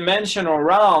fifth dimensional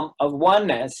realm of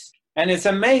oneness. And it's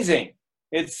amazing.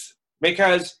 It's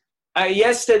because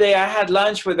yesterday I had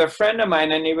lunch with a friend of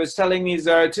mine, and he was telling me,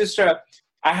 Zarathustra,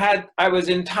 I was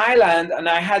in Thailand and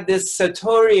I had this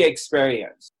Satori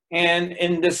experience. And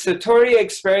in the Satori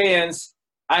experience,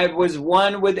 I was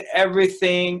one with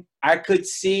everything. I could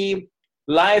see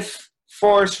life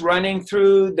force running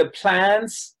through the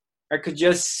plants. I could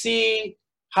just see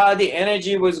how the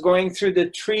energy was going through the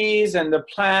trees and the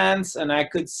plants, and I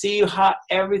could see how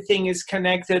everything is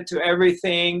connected to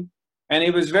everything. And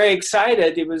he was very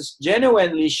excited. He was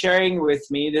genuinely sharing with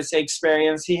me this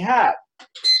experience he had.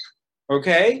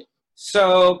 Okay?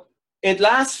 So it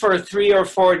lasts for 3 or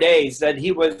 4 days that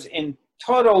he was in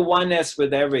total oneness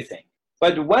with everything.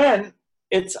 But when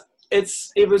it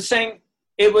was saying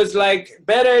it was like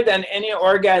better than any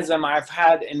orgasm I've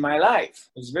had in my life.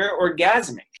 It was very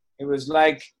orgasmic. It was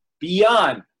like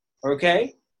beyond,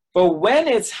 okay? But when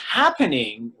it's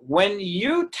happening, when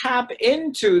you tap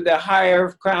into the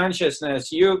higher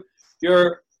consciousness,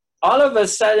 you're all of a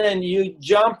sudden you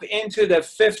jump into the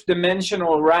fifth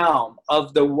dimensional realm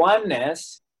of the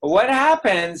oneness. What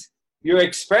happens? You're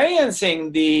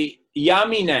experiencing the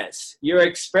yumminess. You're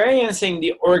experiencing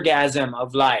the orgasm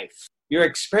of life. You're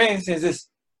experiencing this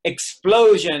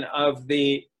explosion of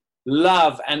the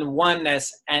love and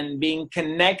oneness and being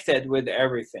connected with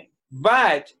everything.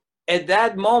 But at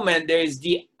that moment, there is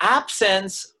the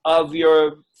absence of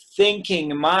your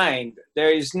thinking mind.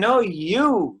 There is no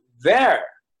you there.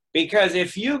 Because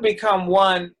if you become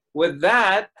one with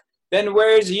that, then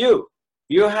where is you?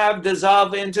 You have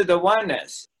dissolved into the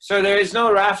oneness. So there is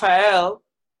no Raphael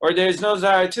or there is no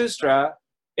Zarathustra.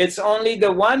 It's only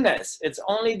the oneness. It's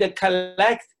only the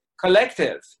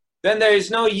collective. Then there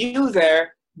is no you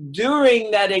there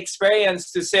during that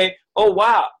experience to say, oh,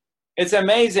 wow, it's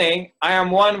amazing. I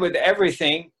am one with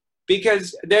everything,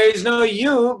 because there is no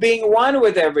you being one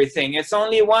with everything. It's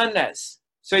only oneness.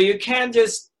 So you can't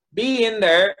just be in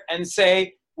there and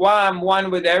say, well, I'm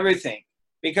one with everything,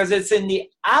 because it's in the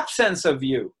absence of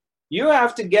you. You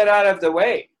have to get out of the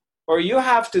way, or you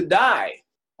have to die.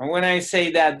 And when I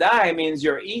say that die, means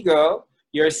your ego,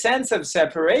 your sense of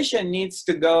separation needs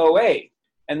to go away.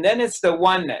 And then it's the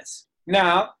oneness.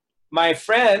 Now, my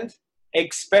friend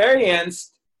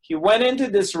experienced, he went into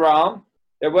this realm.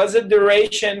 There was a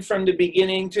duration from the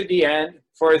beginning to the end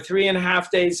for 3.5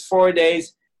 days, 4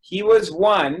 days. He was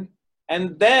one.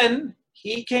 And then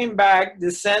he came back,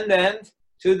 descendant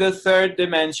to the third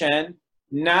dimension.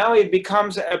 Now he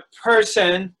becomes a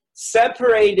person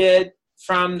separated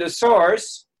from the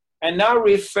source and now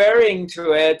referring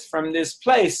to it from this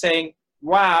place, saying,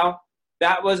 wow,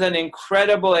 that was an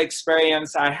incredible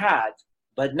experience I had.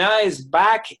 But now he's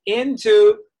back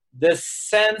into the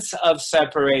sense of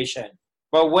separation.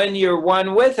 But when you're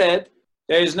one with it,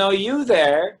 there's no you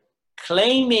there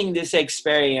claiming this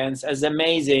experience as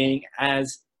amazing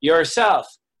as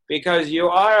yourself, because you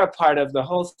are a part of the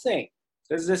whole thing.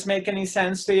 Does this make any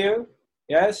sense to you?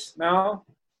 Yes? No?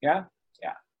 Yeah?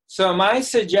 Yeah. So my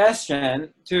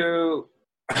suggestion to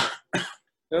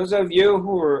those of you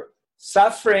who are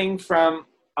suffering from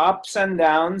ups and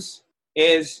downs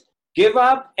is give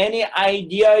up any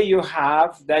idea you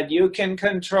have that you can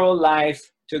control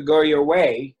life to go your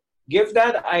way. Give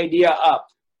that idea up.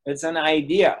 It's an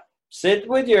idea. Sit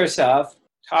with yourself,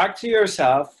 talk to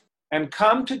yourself, and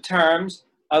come to terms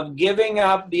of giving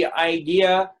up the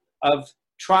idea of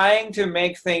trying to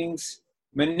make things,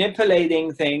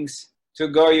 manipulating things to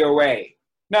go your way.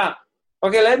 Now,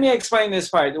 okay, let me explain this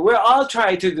part. We all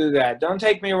try to do that. Don't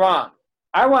take me wrong.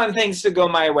 I want things to go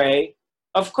my way.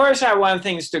 Of course I want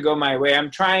things to go my way.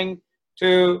 I'm trying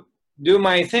to do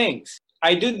my things.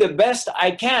 I do the best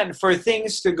I can for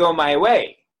things to go my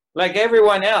way, like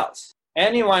everyone else.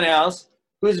 Anyone else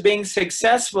who's being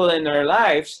successful in their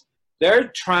lives, they're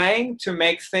trying to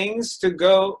make things to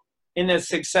go in a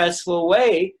successful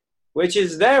way, which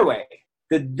is their way.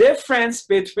 The difference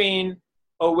between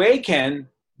awakened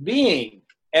being,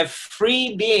 a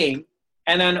free being,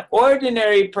 and an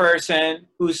ordinary person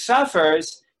who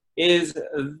suffers is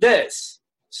this.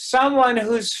 Someone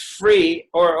who's free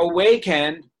or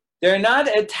awakened, they're not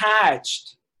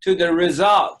attached to the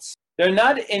results. They're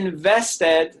not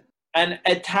invested and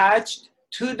attached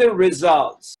to the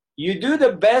results. You do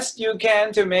the best you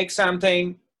can to make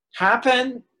something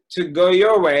happen to go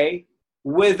your way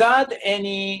without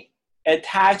any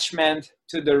attachment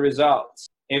to the results.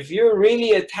 If you're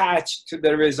really attached to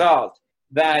the result,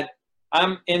 that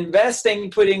I'm investing,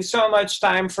 putting so much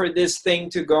time for this thing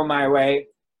to go my way,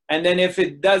 and then if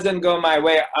it doesn't go my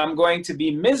way, I'm going to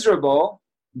be miserable,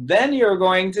 then you're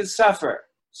going to suffer.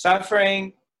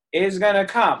 Suffering is going to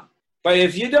come. But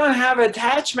if you don't have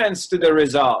attachments to the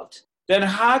result, then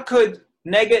how could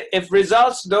if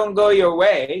results don't go your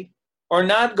way or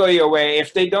not go your way,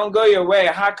 if they don't go your way,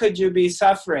 how could you be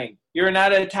suffering? You're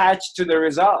not attached to the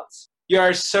results. You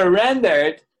are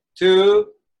surrendered to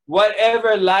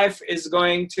whatever life is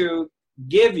going to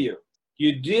give you.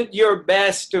 You did your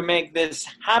best to make this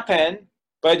happen,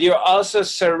 but you're also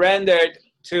surrendered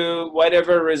to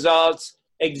whatever results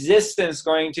existence is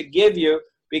going to give you,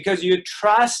 because you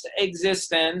trust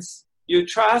existence, you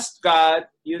trust God,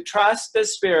 you trust the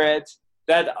Spirit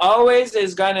that always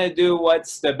is going to do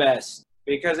what's the best,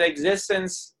 because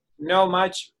existence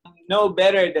know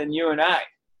better than you and I.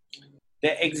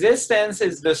 The existence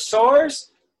is the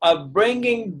source of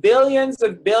bringing billions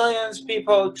of billions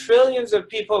people, trillions of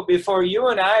people before you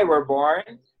and I were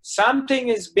born. Something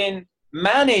has been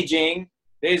managing.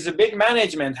 There's a big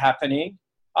management happening.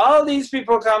 All these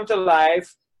people come to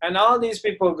life and all these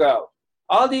people go.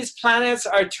 All these planets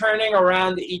are turning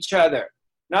around each other.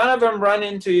 None of them run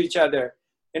into each other.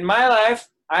 In my life,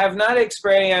 I have not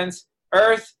experienced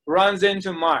Earth runs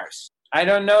into Mars. I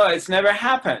don't know. It's never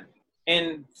happened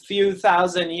in few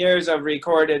thousand years of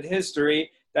recorded history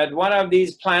that one of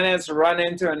these planets run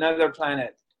into another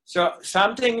planet. So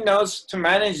something knows to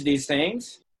manage these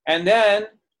things. And then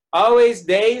always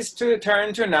days to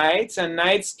turn to nights and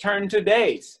nights turn to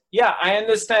days. Yeah, I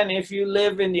understand if you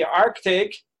live in the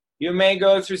Arctic, you may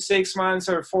go through 6 months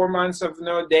or 4 months of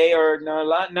no day or no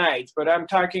night, but I'm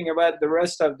talking about the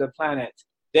rest of the planet.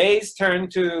 Days turn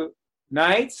to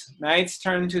nights, nights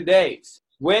turn to days.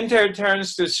 Winter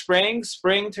turns to spring,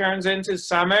 spring turns into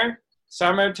summer,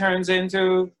 summer turns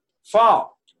into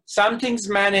fall. Something's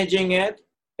managing it.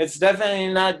 It's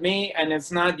definitely not me and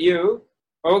it's not you.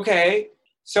 Okay,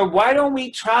 so why don't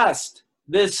we trust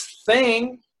this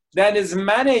thing that is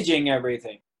managing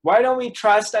everything? Why don't we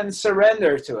trust and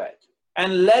surrender to it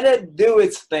and let it do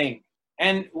its thing?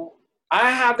 And I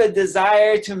have a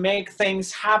desire to make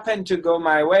things happen to go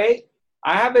my way.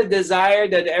 I have a desire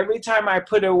that every time I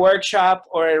put a workshop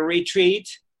or a retreat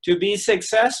to be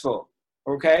successful,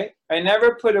 okay? I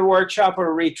never put a workshop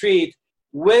or retreat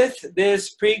with this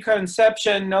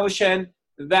preconception notion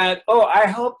that, oh, I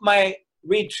hope my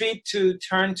retreat to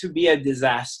turn to be a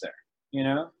disaster. You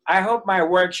know, I hope my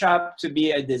workshop to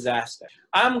be a disaster.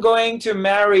 I'm going to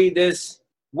marry this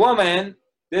woman,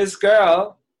 this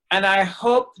girl, and I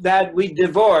hope that we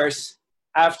divorce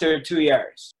after 2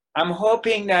 years. I'm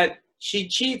hoping that she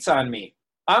cheats on me.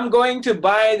 I'm going to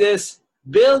buy this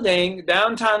building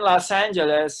downtown Los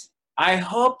Angeles. I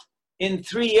hope in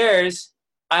 3 years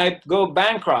I go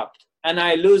bankrupt and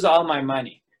I lose all my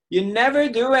money. You never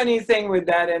do anything with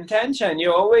that intention.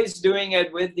 You're always doing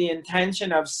it with the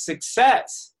intention of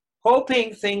success,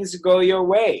 hoping things go your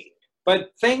way.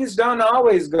 But things don't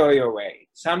always go your way.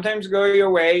 Sometimes go your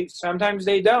way, sometimes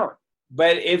they don't.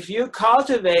 But if you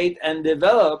cultivate and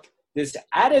develop this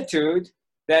attitude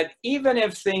that even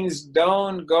if things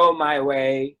don't go my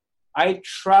way, I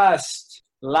trust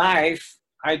life,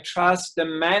 I trust the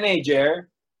manager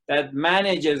that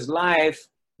manages life,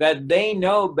 that they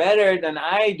know better than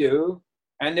I do,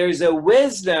 and there's a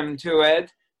wisdom to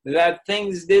it that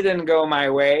things didn't go my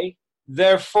way.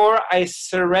 Therefore, I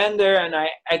surrender and I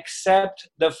accept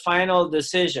the final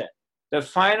decision. The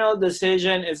final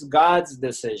decision is God's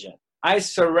decision. I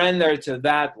surrender to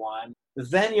that one.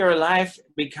 Then your life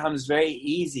becomes very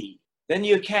easy. Then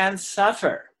you can't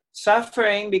suffer.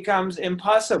 Suffering becomes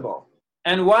impossible.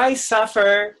 And why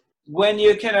suffer when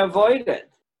you can avoid it?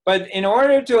 But in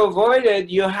order to avoid it,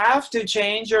 you have to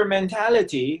change your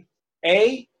mentality.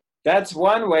 A, that's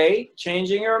one way,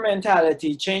 changing your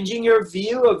mentality, changing your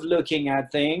view of looking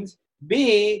at things.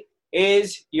 B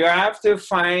is you have to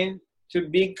find to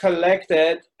be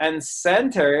collected and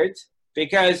centered,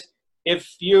 because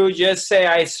if you just say,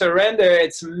 I surrender,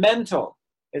 it's mental.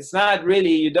 It's not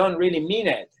really, you don't really mean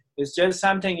it. It's just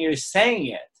something you're saying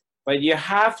it. But you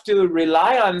have to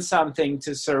rely on something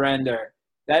to surrender.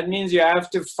 That means you have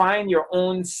to find your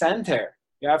own center.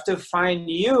 You have to find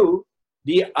you,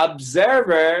 the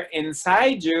observer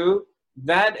inside you,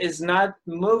 that is not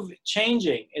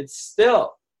changing. It's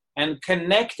still, and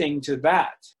connecting to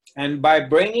that. And by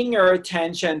bringing your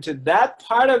attention to that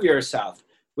part of yourself,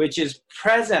 which is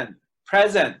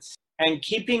presence, and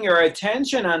keeping your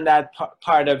attention on that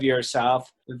part of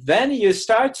yourself, then you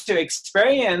start to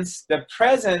experience the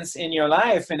presence in your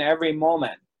life in every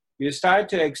moment. You start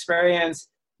to experience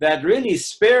that really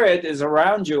spirit is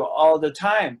around you all the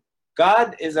time.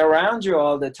 God is around you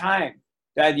all the time.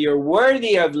 That you're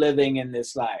worthy of living in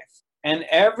this life. And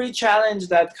every challenge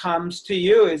that comes to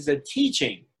you is a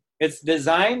teaching. It's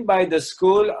designed by the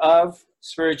school of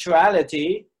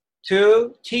spirituality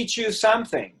to teach you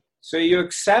something. So you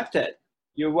accept it,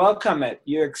 you welcome it,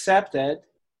 you accept it,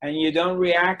 and you don't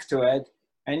react to it,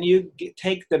 and you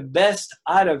take the best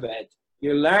out of it.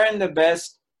 You learn the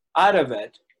best out of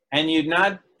it, and you're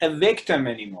not a victim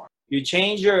anymore. You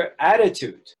change your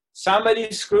attitude.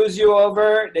 Somebody screws you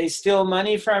over, they steal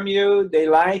money from you, they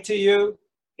lie to you.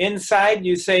 Inside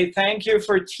you say, thank you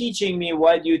for teaching me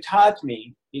what you taught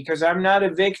me, because I'm not a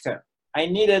victim. I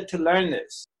needed to learn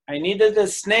this. I needed a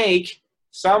snake,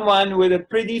 someone with a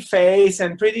pretty face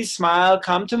and pretty smile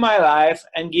come to my life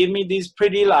and give me these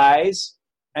pretty lies,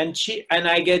 and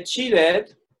I get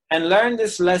cheated and learn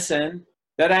this lesson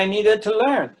that I needed to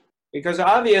learn. Because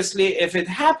obviously if it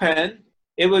happened,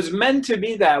 it was meant to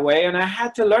be that way, and I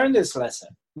had to learn this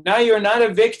lesson. Now you're not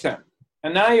a victim,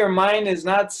 and now your mind is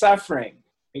not suffering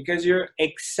because you're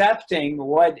accepting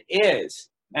what is.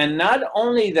 And not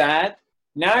only that,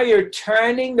 now you're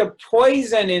turning the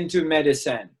poison into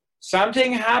medicine.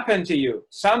 Something happened to you.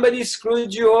 Somebody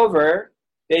screwed you over.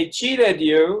 They cheated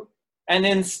you. And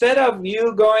instead of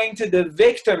you going to the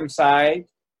victim side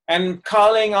and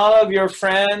calling all of your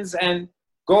friends and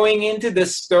going into the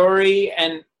story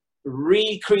and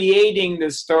recreating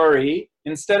the story,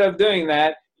 instead of doing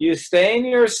that, you stay in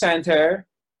your center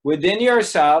within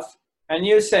yourself and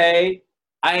you say,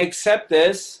 I accept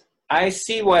this. I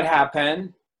see what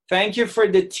happened. Thank you for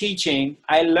the teaching.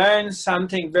 I learned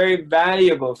something very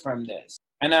valuable from this.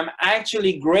 And I'm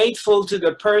actually grateful to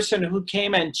the person who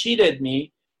came and cheated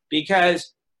me,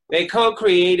 because they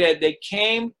co-created, they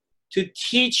came to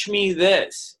teach me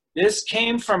this. This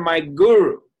came from my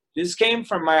guru. This came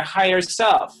from my higher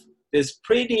self. This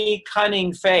pretty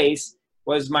cunning face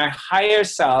was my higher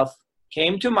self,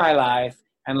 came to my life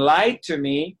and lied to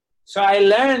me. So I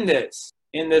learned this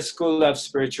in the school of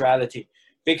spirituality.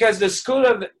 Because the school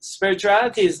of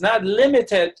spirituality is not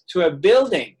limited to a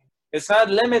building. It's not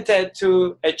limited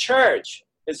to a church.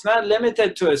 It's not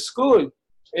limited to a school.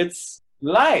 It's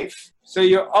life. So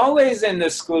you're always in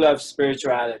the school of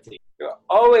spirituality. You're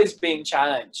always being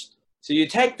challenged. So you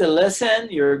take the lesson,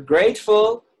 you're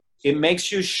grateful, it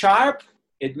makes you sharp,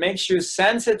 it makes you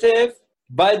sensitive,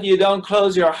 but you don't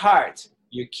close your heart.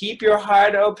 You keep your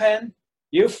heart open.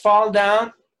 You fall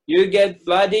down. You get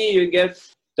bloody. You get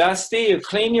dusty. You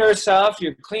clean yourself.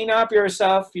 You clean up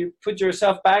yourself. You put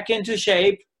yourself back into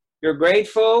shape. You're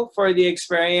grateful for the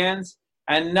experience.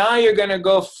 And now you're going to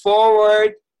go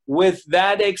forward with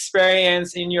that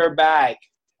experience in your bag.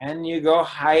 And you go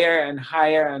higher and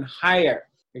higher and higher,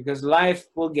 because life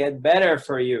will get better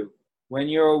for you. When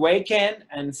you're awakened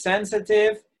and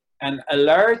sensitive and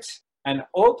alert and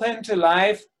open to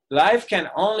life, life can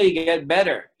only get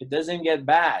better. It doesn't get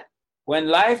bad. When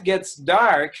life gets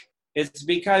dark, it's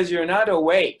because you're not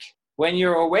awake. When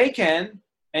you're awakened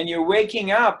and you're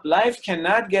waking up, life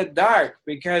cannot get dark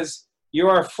because you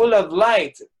are full of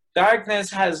light. Darkness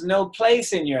has no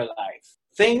place in your life.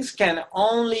 Things can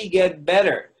only get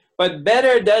better. But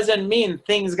better doesn't mean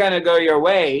things gonna go your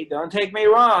way. Don't take me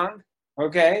wrong,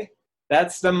 okay?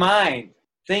 That's the mind.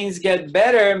 Things get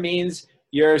better means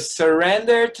you're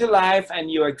surrendered to life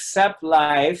and you accept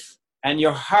life and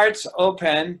your heart's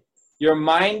open, your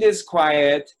mind is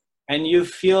quiet, and you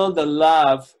feel the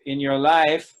love in your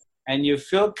life and you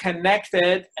feel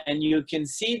connected and you can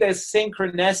see the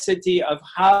synchronicity of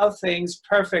how things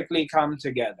perfectly come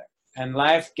together. And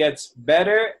life gets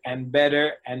better and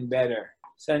better and better.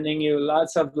 Sending you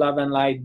lots of love and light.